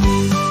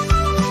between.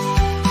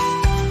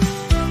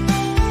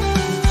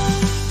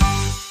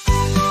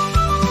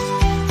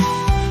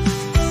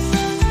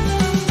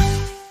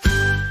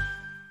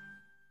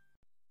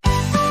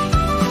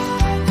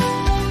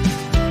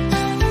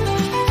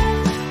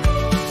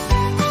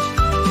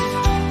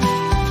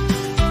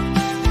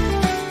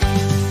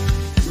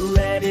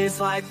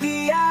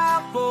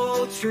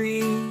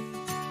 tree.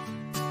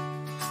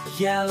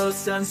 Yellow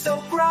sun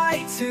so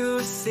bright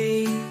to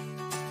see.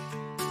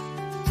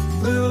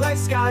 Blue like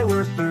sky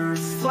where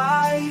birds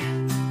fly.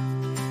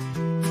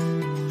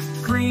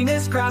 Green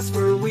is grass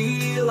where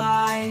we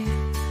lie.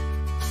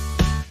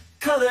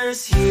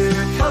 Colors here,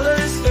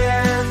 colors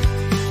there.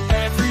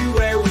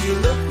 Everywhere we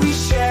look we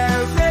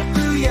share. Red,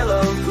 blue,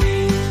 yellow,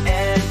 green,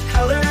 and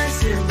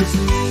colors in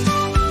between.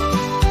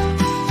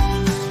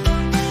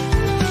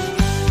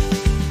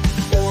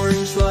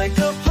 Orange like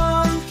a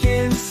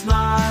pumpkin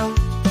smile.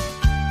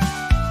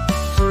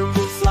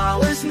 Purple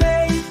flowers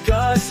make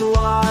us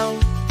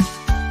wild.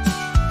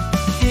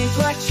 Pink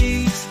like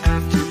cheeks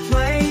after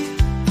play.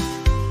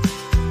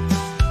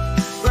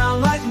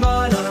 Brown like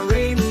mud on a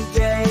rainy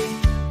day.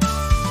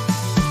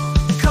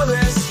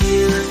 Colors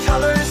here,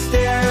 colors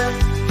there.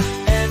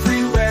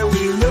 Everywhere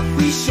we look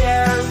we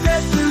share.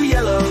 Red, blue,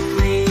 yellow,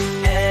 green,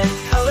 and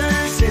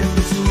colors in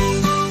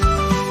between.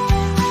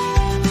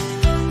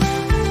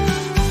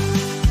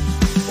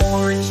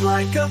 Orange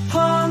like a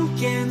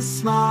pumpkin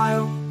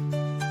smile.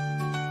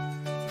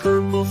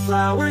 Purple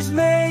flowers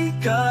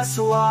make us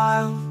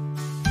wild.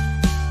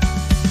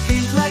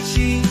 Pink like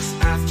cheeks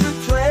after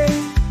play.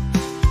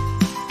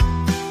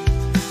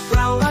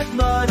 Brown like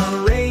mud on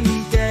a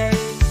rainy day.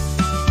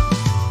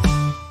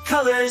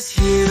 Colors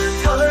here,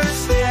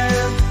 colors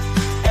there.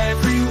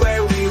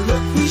 Everywhere we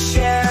look we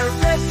share.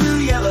 Red, blue,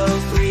 yellow,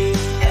 green,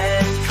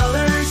 and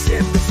colors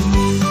in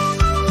between.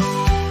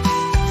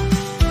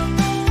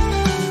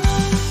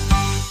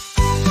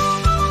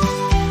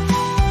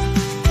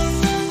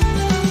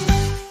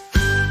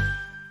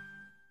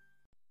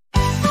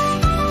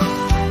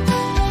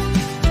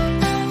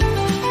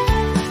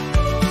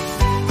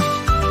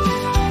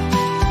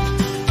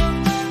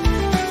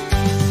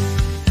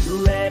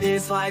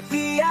 Like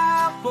the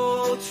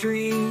apple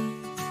tree.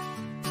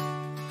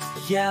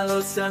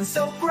 Yellow sun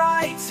so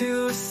bright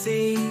to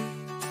see.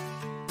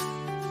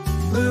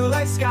 Blue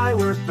like sky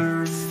where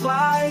birds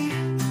fly.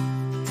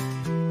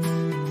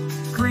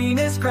 Green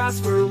is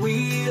grass where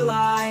we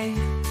lie.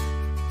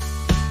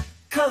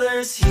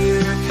 Colors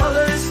here,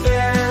 colors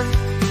there.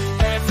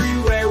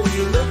 Everywhere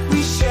we look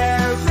we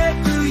share.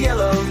 Red, blue,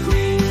 yellow,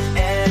 green,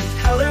 and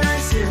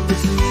colors in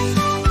between.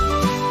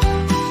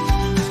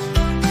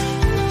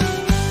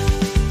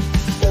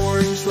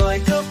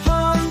 Like a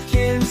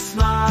pumpkin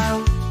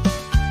smile.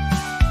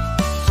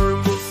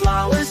 Purple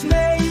flowers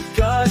make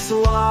us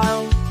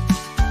wild.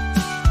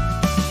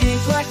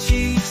 Pink like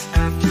cheeks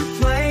after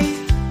play.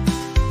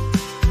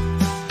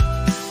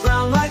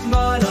 Brown like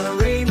mud on a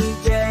rainy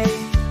day.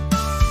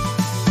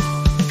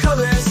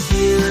 Colors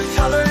here,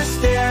 colors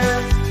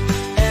there.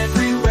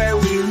 Everywhere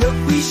we look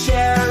we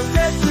share.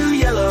 Red, blue,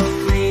 yellow,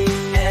 green,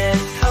 and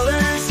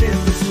colors in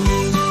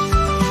between.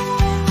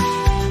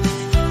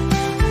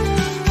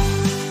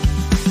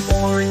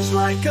 Orange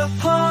like a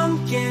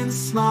pumpkin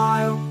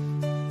smile.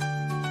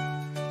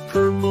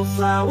 Purple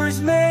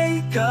flowers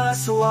make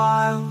us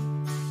wild.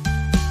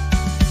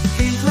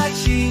 Pink like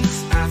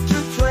cheeks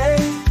after play.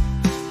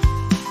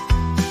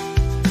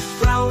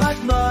 Brown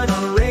like mud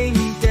on a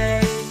rainy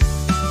day.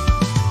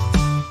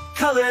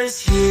 Colors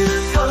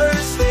here,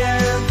 colors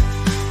there.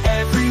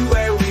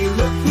 Everywhere we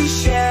look we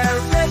share.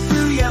 Red,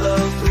 blue, yellow,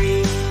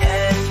 green,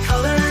 and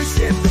colors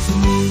in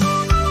between.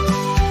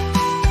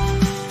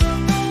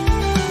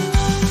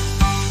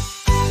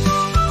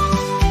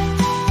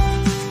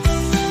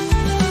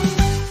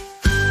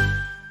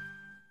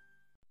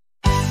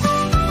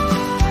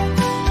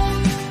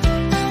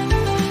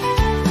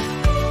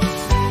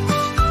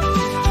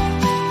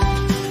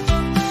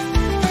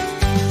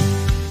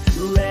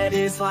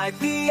 Like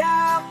the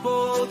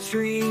apple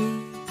tree.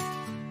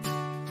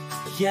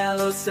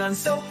 Yellow sun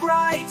so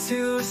bright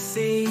to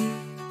see.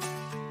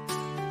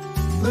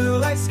 Blue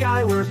like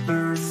sky where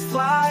birds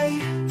fly.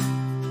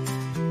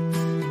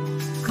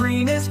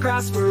 Green is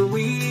grass where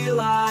we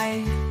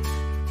lie.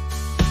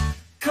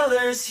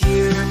 Colors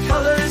here,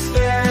 colors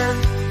there.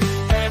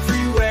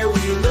 Everywhere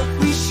we look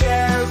we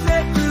share.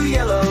 Red, blue,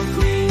 yellow,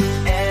 green,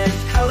 and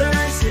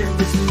colors in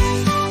between.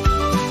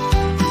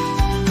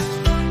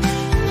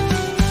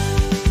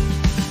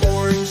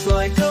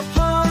 Like a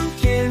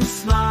pumpkin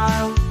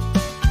smile.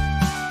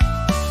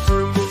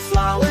 Purple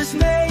flowers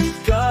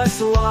make us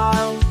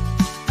wild.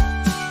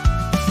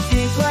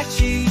 Pink like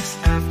cheeks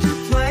after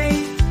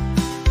play.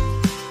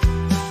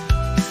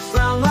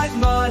 Brown like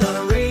mud on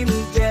a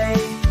rainy day.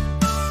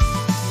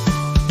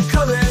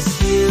 Colors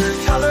here,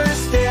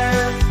 colors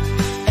there.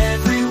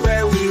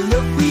 Everywhere we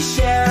look we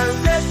share.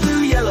 Red,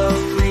 blue, yellow,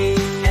 green,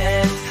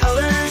 and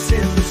colors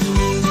in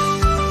between.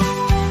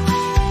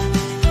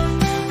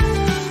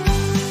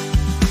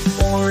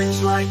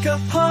 Orange like a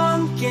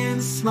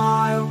pumpkin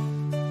smile.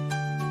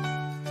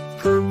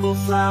 Purple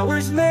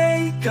flowers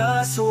make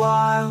us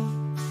wild.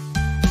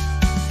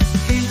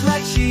 Pink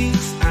like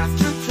cheeks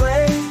after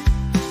play.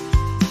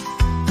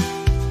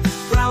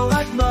 Brown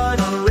like mud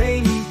on a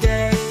rainy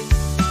day.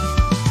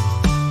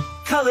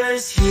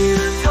 Colors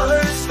here,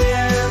 colors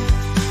there.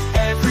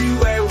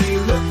 Everywhere we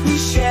look we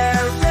share.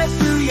 Red,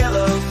 blue,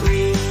 yellow,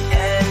 green,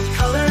 and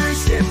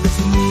colors in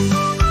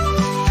between.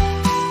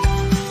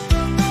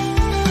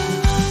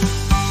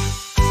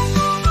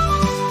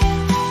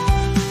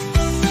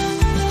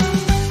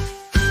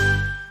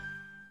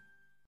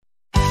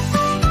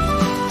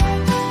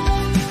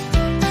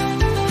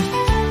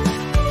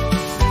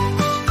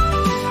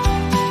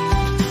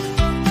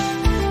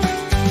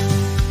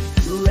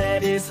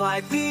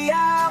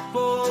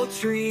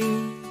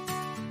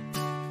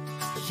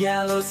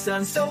 Yellow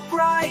sun so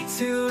bright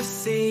to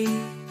see.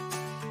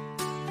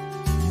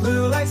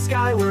 Blue like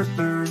sky where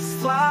birds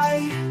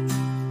fly.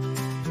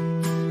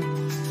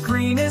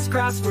 Green is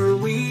grass where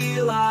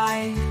we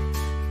lie.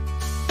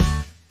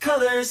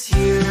 Colors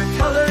here,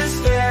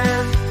 colors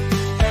there.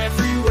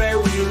 Everywhere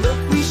we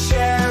look we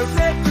share.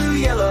 Red, blue,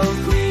 yellow,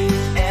 green,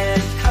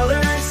 and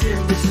colors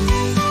in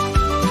between.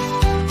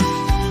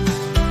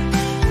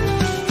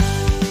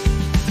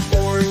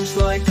 Orange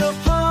like a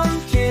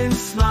pumpkin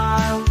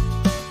smile.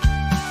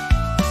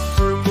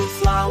 Purple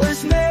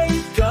flowers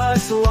make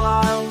us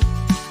wild.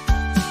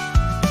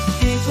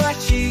 Pink like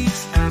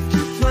cheeks after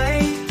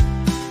play.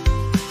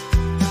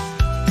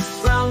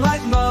 Brown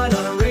like mud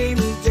on a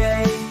rainy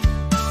day.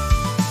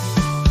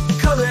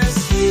 Colors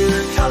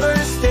here,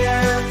 colors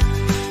there.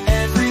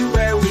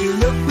 Everywhere we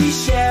look we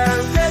share.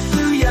 Red,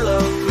 blue,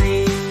 yellow,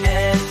 green,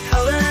 and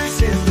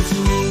colors in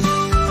between.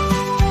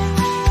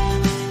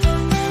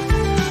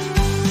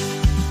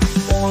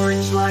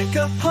 Orange like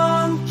a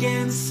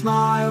pumpkin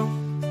smile.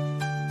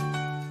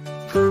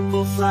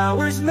 Purple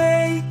flowers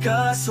make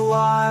us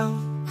wild.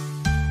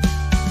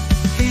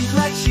 Pink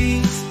like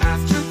cheeks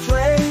after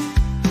play.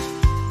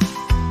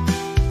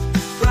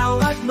 Brown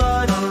like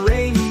mud on a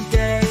rainy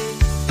day.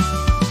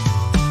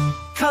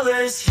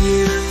 Colors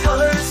here,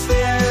 colors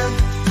there.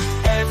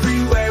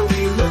 Everywhere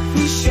we look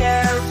we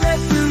share. Red,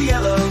 blue,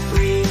 yellow,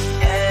 green,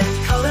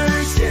 and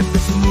colors in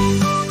between.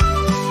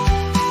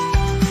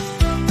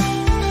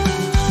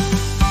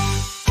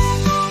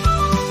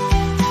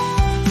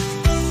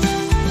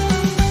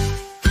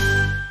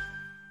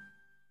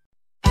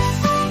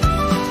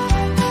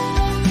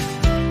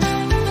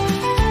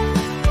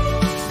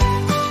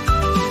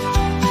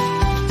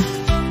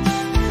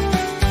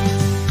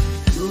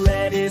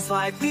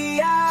 Like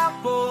the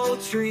apple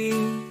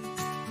tree.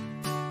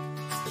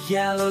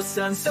 Yellow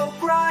sun so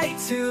bright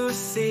to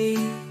see.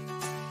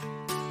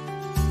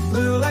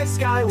 Blue like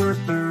sky where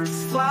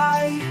birds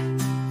fly.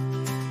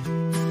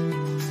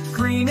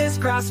 Green is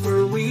grass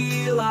where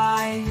we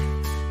lie.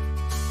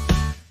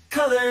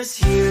 Colors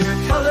here,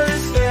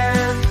 colors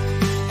there.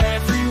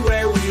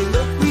 Everywhere we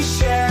look we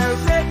share.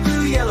 Red,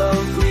 blue, yellow,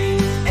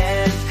 green,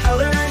 and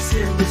colors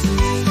in between.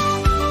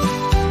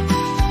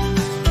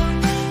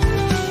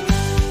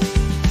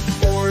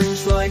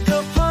 Like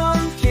a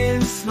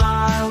pumpkin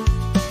smile.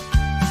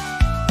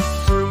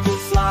 Purple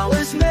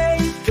flowers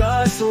make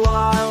us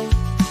wild.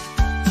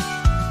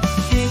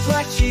 Pink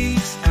like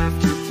cheeks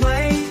after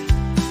play.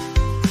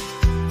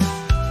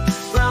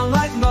 Brown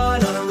like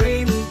mud on a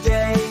rainy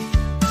day.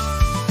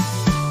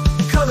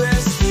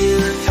 Colors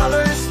here,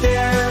 colors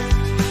there.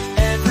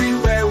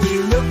 Everywhere we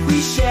look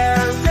we share.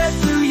 Red,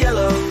 blue,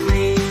 yellow,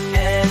 green,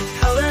 and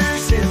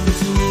colors in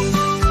between.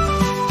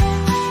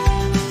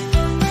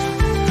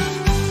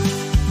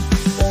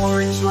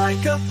 Orange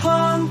like a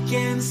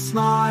pumpkin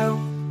smile.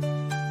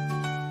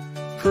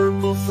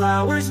 Purple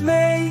flowers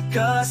make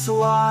us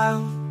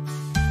wild.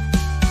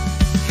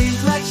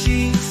 Pink like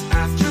cheeks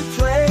after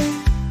play.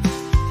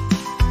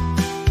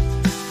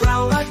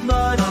 Brown like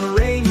mud on a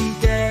rainy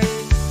day.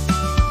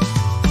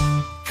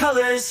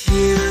 Colors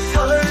here,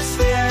 colors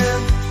there.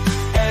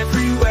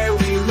 Everywhere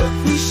we look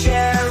we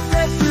share.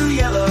 Red, blue,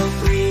 yellow,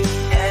 green,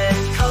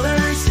 and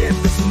colors in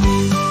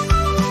between.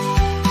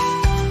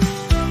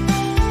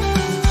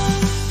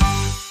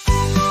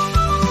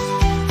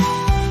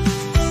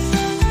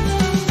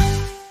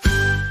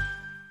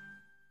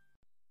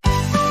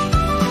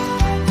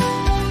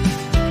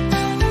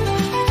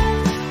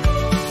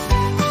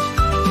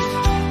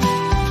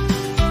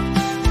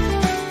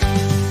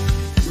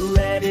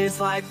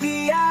 Like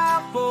the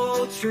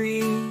apple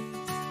tree.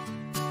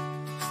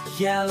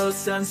 Yellow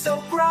sun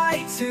so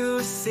bright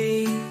to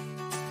see.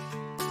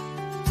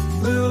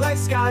 Blue like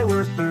sky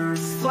where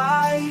birds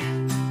fly.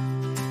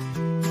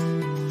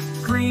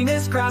 Green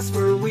is grass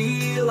where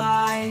we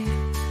lie.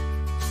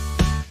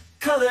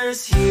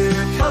 Colors here,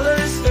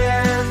 colors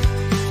there.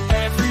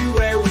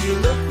 Everywhere we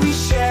look we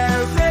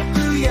share. Red,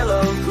 blue,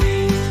 yellow,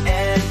 green,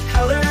 and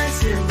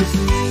colors in between.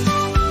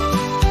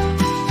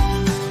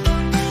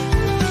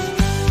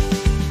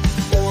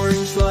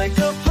 Like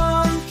a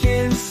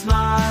pumpkin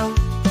smile.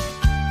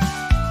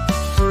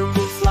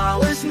 Purple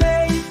flowers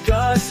make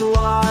us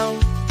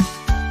wild.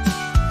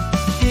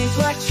 Pink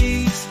like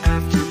cheeks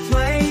after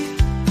play.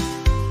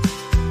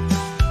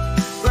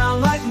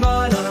 Brown like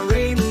mud on a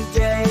rainy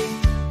day.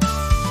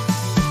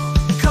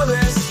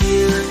 Colors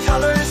here,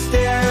 colors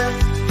there.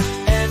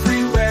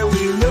 Everywhere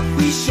we look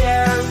we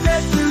share.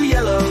 Red, blue,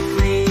 yellow,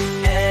 green,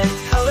 and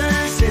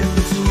colors in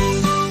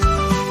between.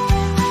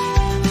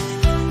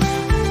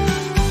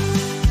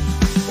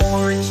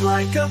 Orange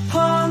like a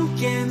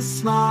pumpkin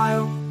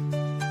smile.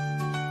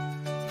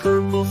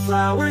 Purple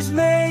flowers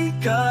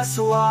make us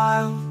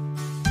wild.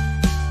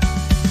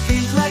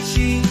 Pink like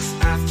cheeks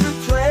after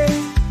play.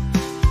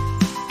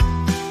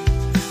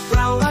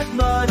 Brown like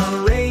mud on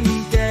a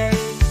rainy day.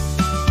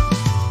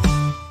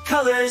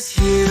 Colors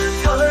here,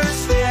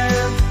 colors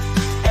there.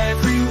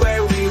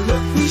 Everywhere we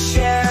look we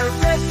share.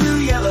 Red, blue,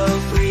 yellow,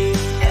 green,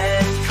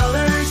 and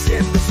colors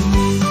in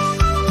between.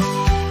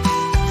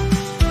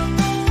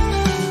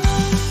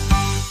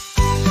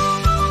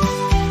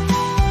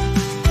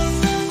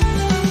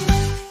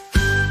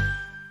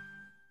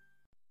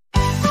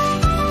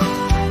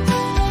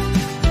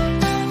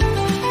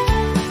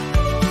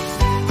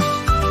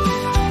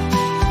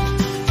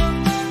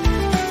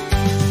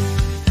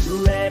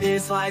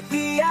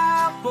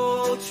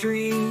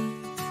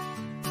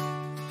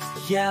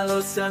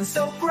 Yellow sun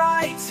so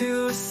bright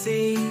to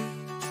see.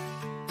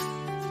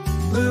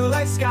 Blue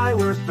like sky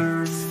where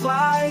birds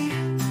fly.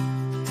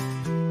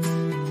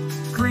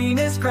 Green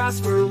is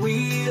grass where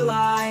we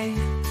lie.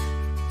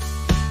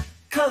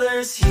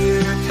 Colors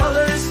here,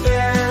 colors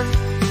there.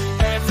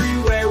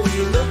 Everywhere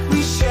we look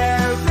we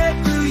share.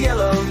 Red, blue,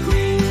 yellow,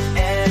 green,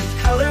 and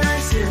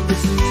colors in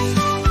between.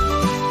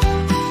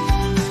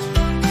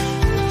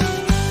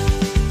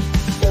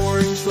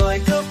 Orange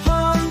like a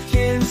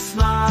pumpkin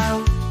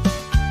smile.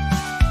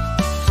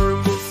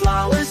 Purple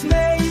flowers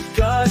make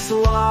us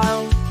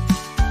wild.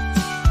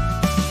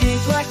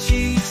 Pink like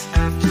cheeks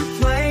after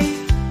play.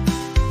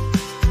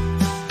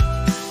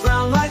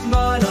 Brown like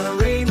mud on a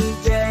rainy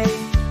day.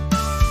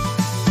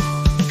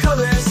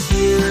 Colors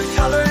here,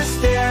 colors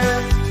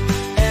there.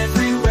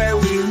 Everywhere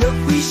we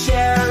look we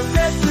share.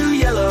 Red, blue,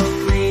 yellow,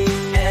 green,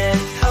 and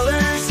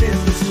colors in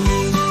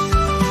between.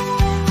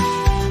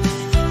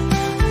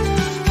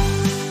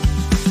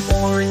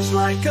 Orange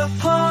like a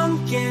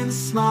pumpkin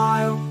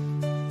smile.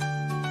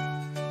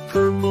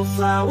 Purple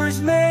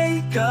flowers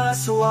make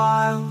us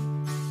wild.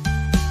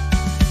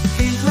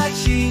 Pink like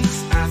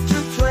cheeks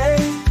after play.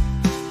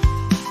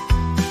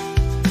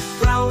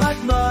 Brown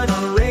like mud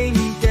on a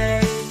rainy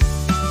day.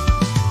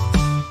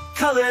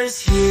 Colors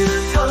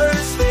here,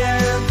 colors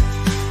there.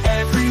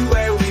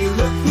 Everywhere we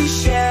look we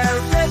share.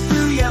 Red,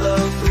 blue,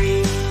 yellow,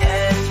 green,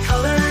 and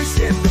colors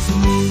in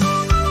between.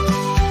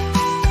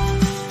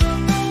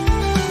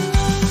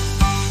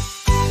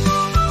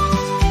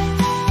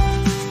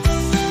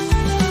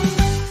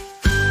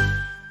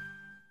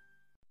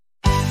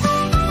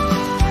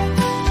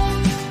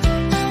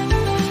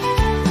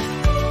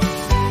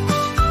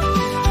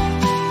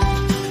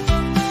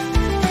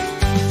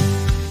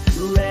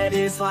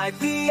 Like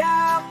the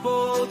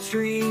apple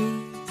tree.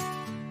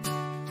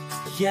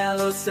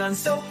 Yellow sun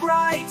so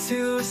bright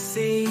to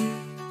see.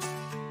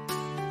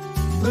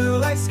 Blue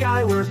like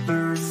sky where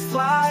birds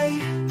fly.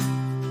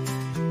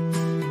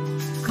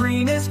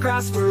 Green is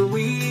grass where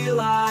we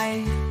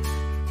lie.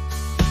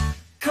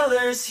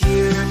 Colors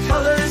here,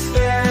 colors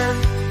there.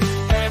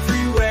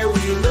 Everywhere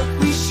we look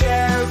we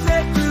share.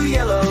 Red, blue,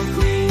 yellow,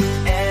 green,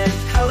 and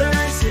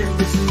colors in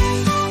between.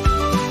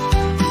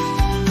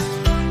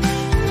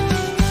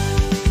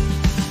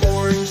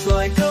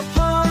 Like a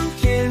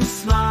pumpkin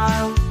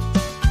smile.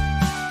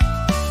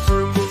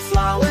 Purple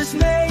flowers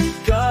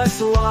make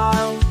us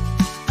wild.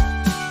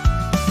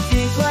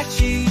 Pink like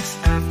cheeks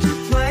after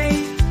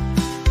play.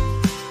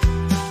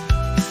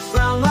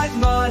 Brown like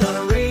mud on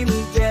a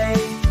rainy day.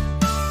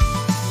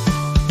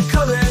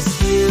 Colors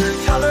here,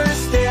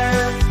 colors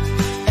there.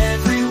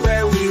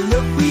 Everywhere we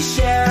look we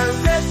share.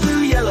 Red,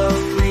 blue, yellow,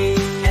 green,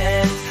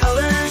 and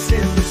colors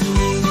in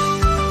between.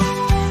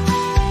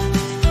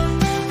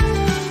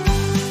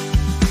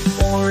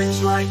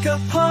 Orange like a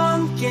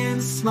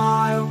pumpkin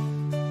smile.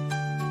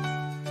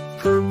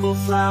 Purple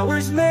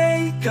flowers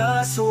make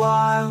us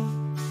wild.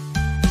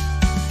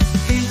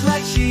 Pink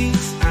like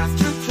cheeks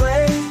after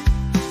play.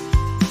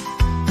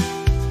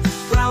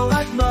 Brown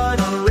like mud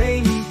on a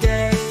rainy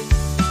day.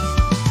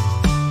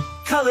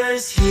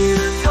 Colors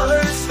here,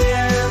 colors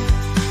there.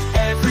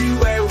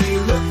 Everywhere we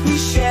look we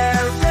share.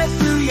 Red,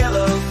 blue,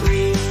 yellow,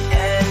 green,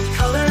 and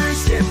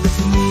colors in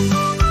between.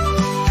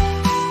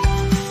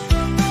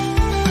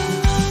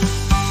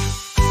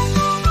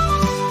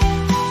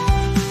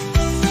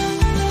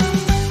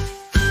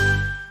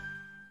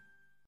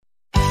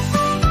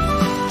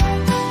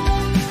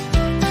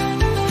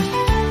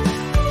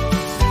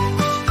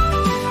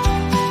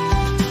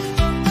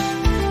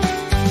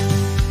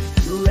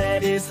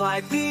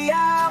 Like the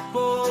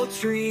apple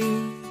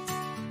tree.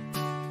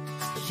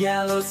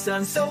 Yellow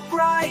sun so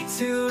bright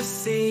to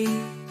see.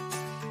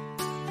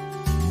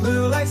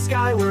 Blue like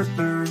sky where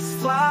birds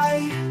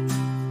fly.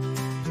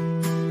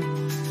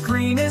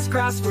 Green is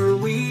grass where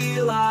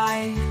we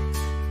lie.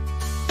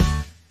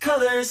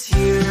 Colors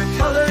here,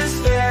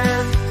 colors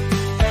there.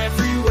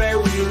 Everywhere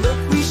we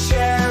look we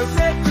share.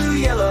 Red, blue,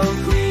 yellow,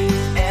 green,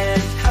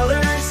 and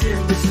colors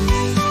in between.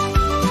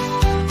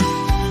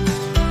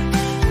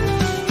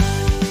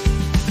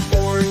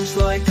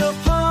 Like a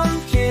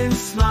pumpkin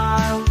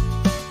smile.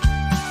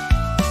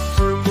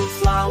 Purple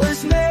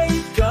flowers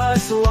make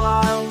us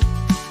wild.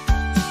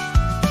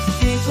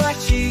 Pink like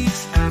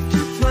cheeks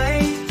after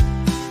play.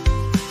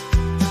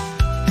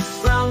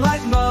 Brown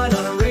like mud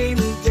on a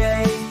rainy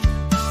day.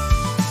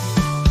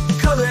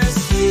 Colors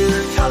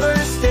here,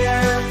 colors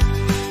there.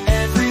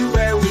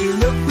 Everywhere we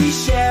look we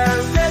share.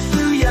 Red,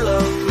 blue,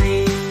 yellow,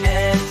 green,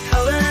 and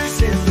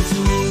colors in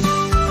between.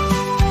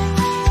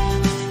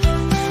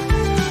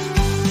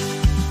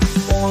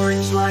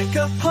 Orange like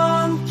a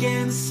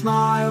pumpkin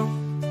smile.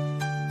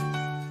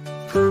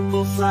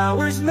 Purple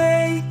flowers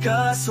make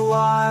us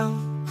wild.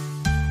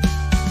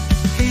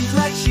 Pink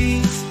like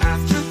cheeks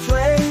after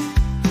play.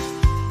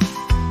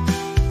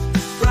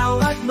 Brown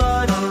like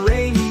mud on a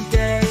rainy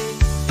day.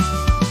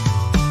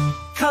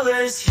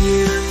 Colors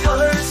here,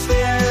 colors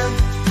there.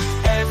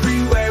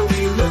 Everywhere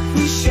we look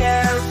we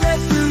share. Red,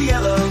 blue,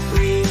 yellow,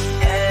 green,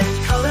 and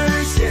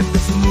colors in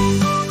between.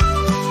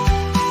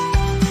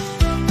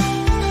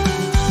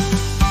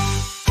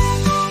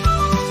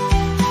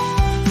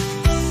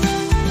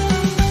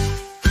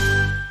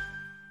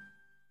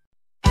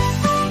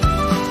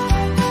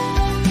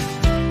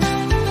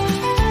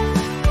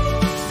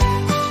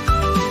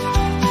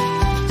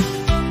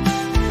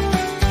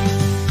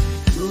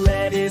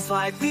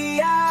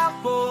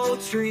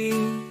 tree.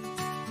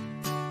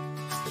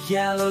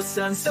 Yellow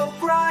sun so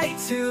bright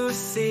to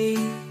see.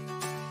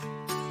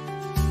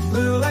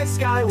 Blue like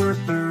sky where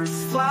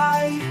birds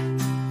fly.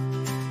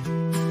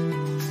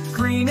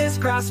 Green is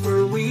grass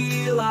where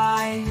we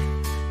lie.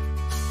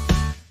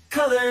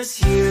 Colors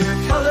here,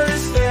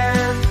 colors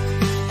there.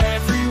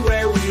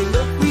 Everywhere we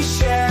look we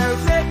share.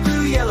 Red,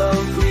 blue, yellow,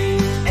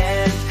 green,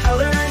 and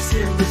colors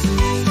in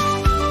between.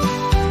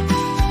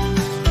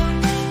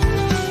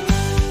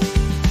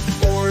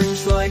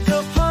 Orange like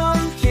a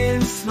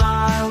pumpkin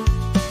smile.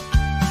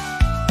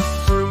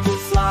 Purple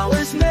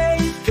flowers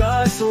make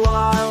us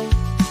wild.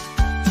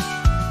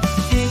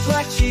 Pink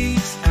like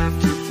cheeks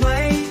after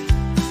play.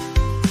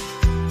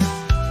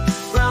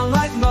 Brown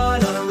like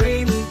mud on a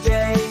rainy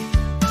day.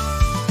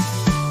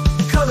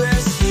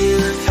 Colors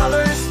here,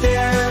 colors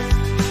there.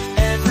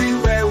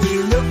 Everywhere we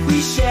look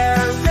we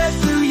share. Red,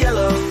 blue,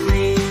 yellow,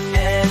 green,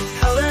 and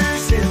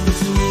colors in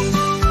between.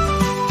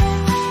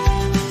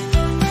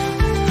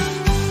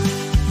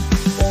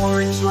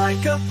 Orange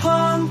like a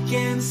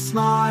pumpkin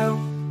smile.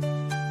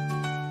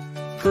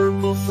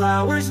 Purple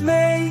flowers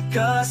make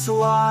us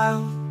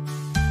wild.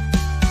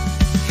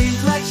 Pink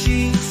like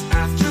cheeks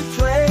after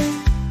play.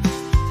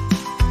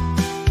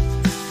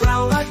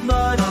 Brown like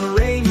mud on a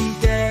rainy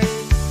day.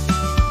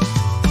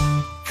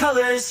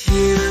 Colors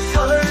here,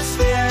 colors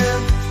there.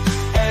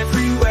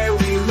 Everywhere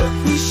we look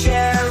we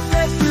share.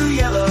 Red, blue,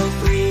 yellow,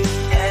 green,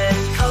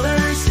 and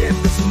colors in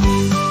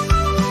between.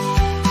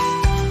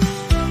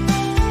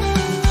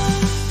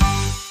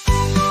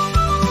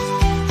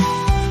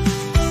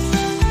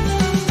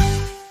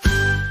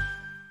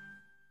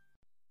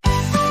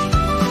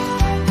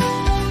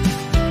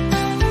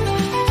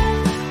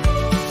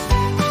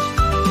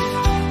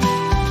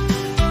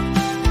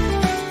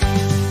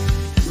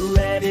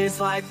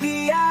 Like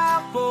the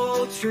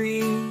apple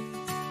tree.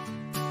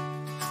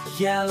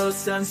 Yellow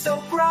sun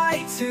so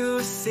bright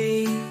to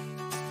see.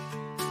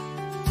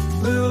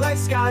 Blue like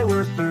sky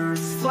where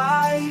birds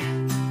fly.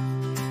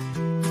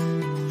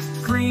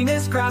 Green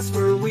is grass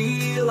where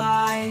we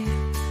lie.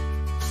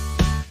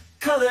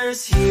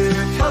 Colors here,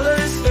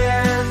 colors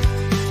there.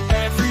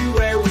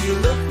 Everywhere we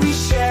look we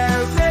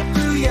share. Red,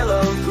 blue,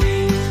 yellow,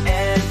 green,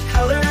 and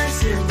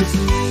colors in between.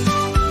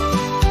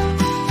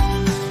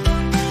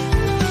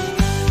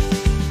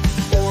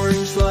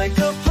 Like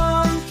a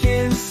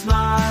pumpkin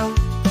smile.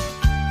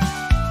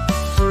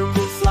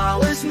 Purple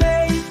flowers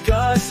make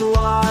us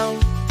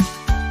wild.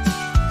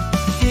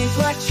 Pink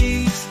like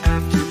cheeks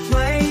after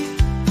play.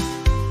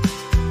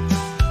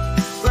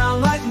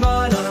 Brown like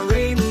mud on a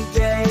rainy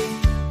day.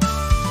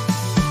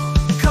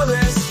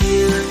 Colors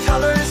here,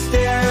 colors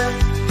there.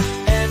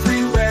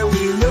 Everywhere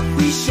we look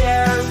we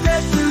share.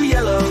 Red, blue,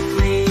 yellow,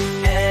 green,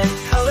 and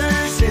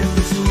colors in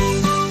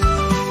between.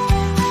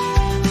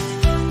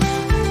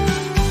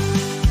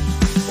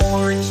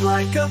 Orange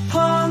like a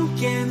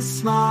pumpkin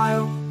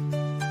smile.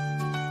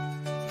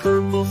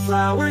 Purple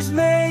flowers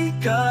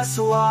make us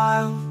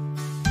wild.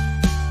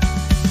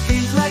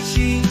 Pink like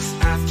cheeks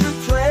after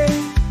play.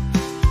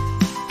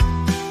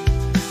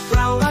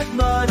 Brown like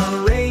mud on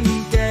a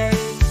rainy day.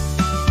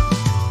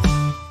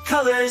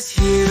 Colors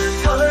here,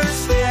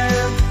 colors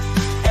there.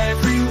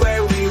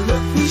 Everywhere we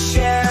look we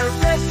share.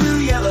 Red, blue,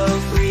 yellow,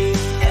 green,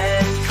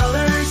 and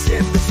colors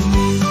in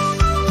between.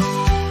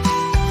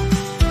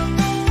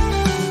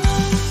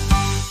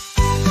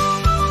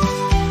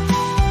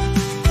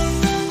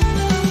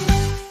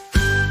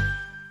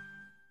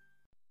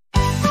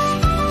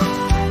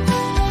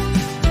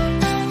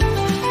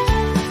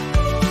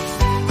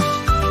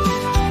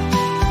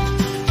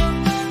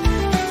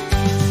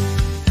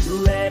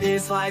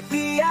 Like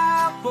the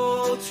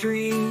apple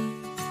tree.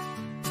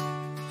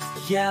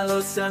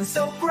 Yellow sun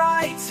so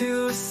bright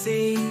to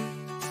see.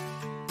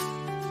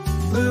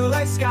 Blue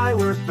like sky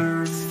where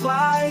birds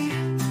fly.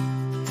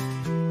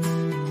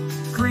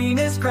 Green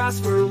is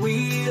grass where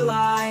we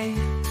lie.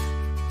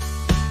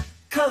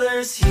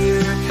 Colors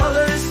here,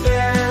 colors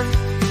there.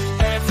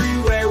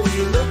 Everywhere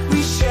we look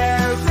we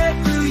share.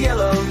 Red, blue,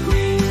 yellow,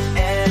 green,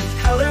 and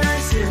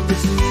colors in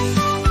between.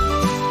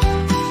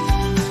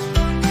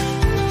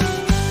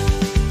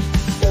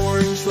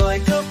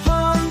 Like a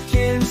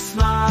pumpkin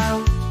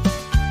smile.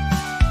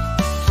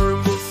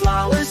 Purple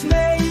flowers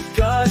make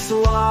us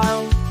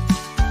wild.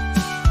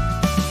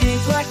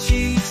 Pink like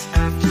cheeks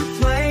after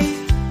play.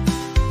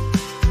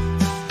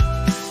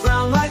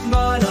 Brown like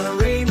mud on a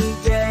rainy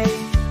day.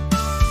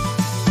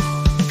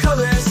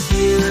 Colors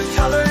here,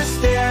 colors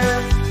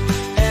there.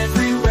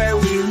 Everywhere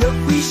we look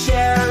we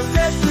share.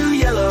 Red, blue,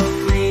 yellow,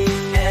 green,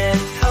 and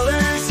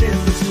colors in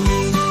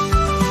between.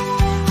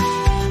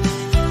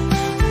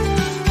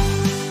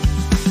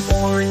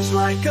 Orange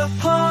like a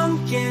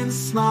pumpkin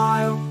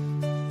smile.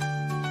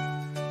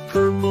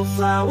 Purple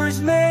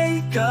flowers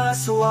make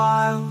us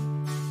wild.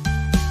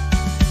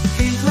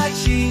 Pink like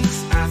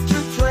cheeks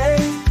after play.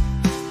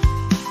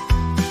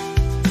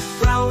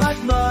 Brown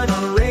like mud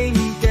on a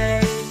rainy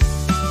day.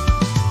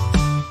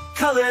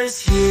 Colors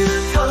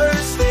here,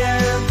 colors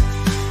there.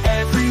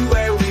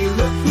 Everywhere we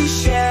look we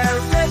share.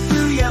 Red,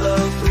 blue,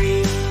 yellow,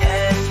 green,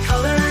 and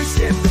colors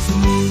in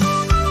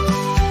between.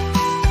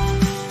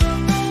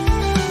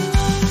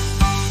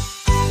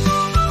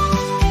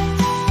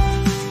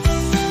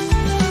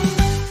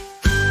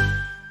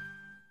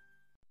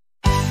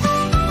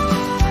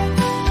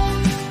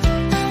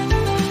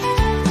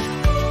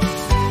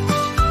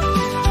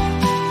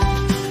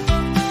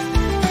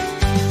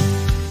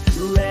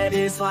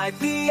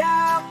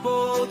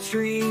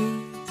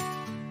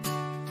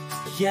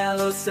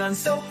 Yellow sun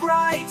so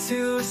bright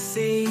to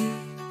see.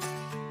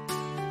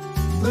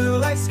 Blue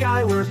like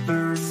sky where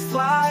birds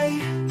fly.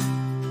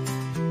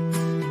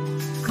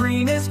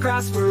 Green is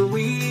grass where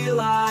we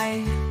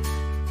lie.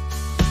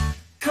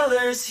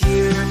 Colors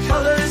here,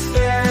 colors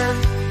there.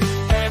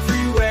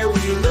 Everywhere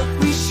we look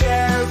we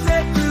share.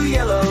 Red, blue,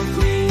 yellow,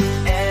 green,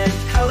 and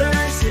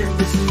colors in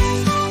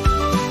between.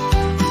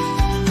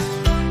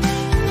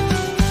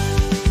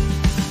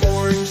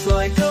 Orange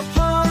like a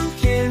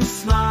pumpkin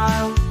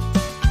smile.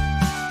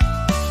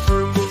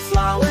 Purple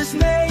flowers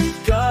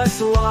make us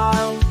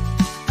wild.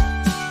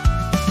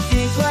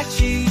 Pink like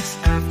cheeks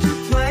after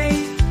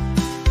play.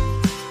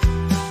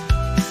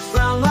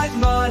 Brown like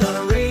mud on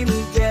a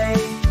rainy day.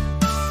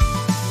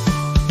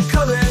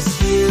 Colors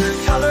here,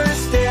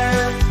 colors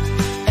there.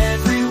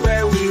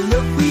 Everywhere we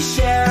look we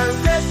share.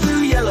 Red,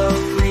 blue, yellow,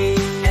 green,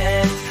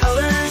 and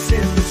colors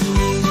in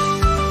between.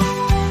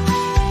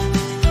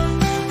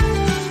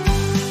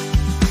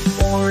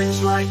 Orange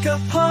like a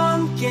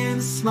pumpkin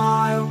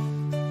smile.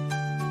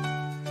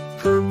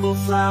 Purple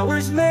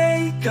flowers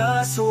make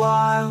us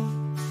wild.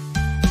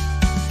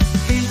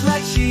 Pink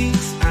like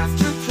cheeks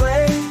after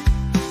play.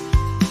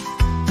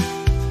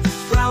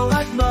 Brown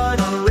like mud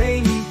on a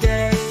rainy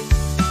day.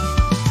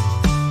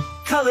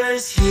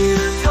 Colors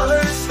here,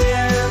 colors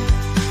there.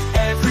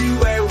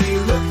 Everywhere we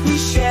look we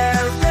share.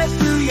 Red,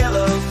 blue,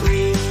 yellow,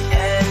 green,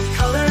 and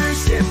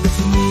colors in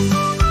between.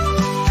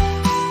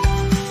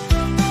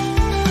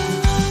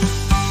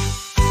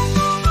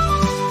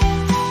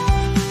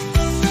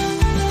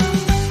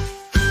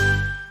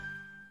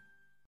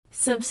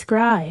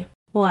 Subscribe,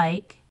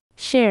 like,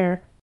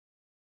 share,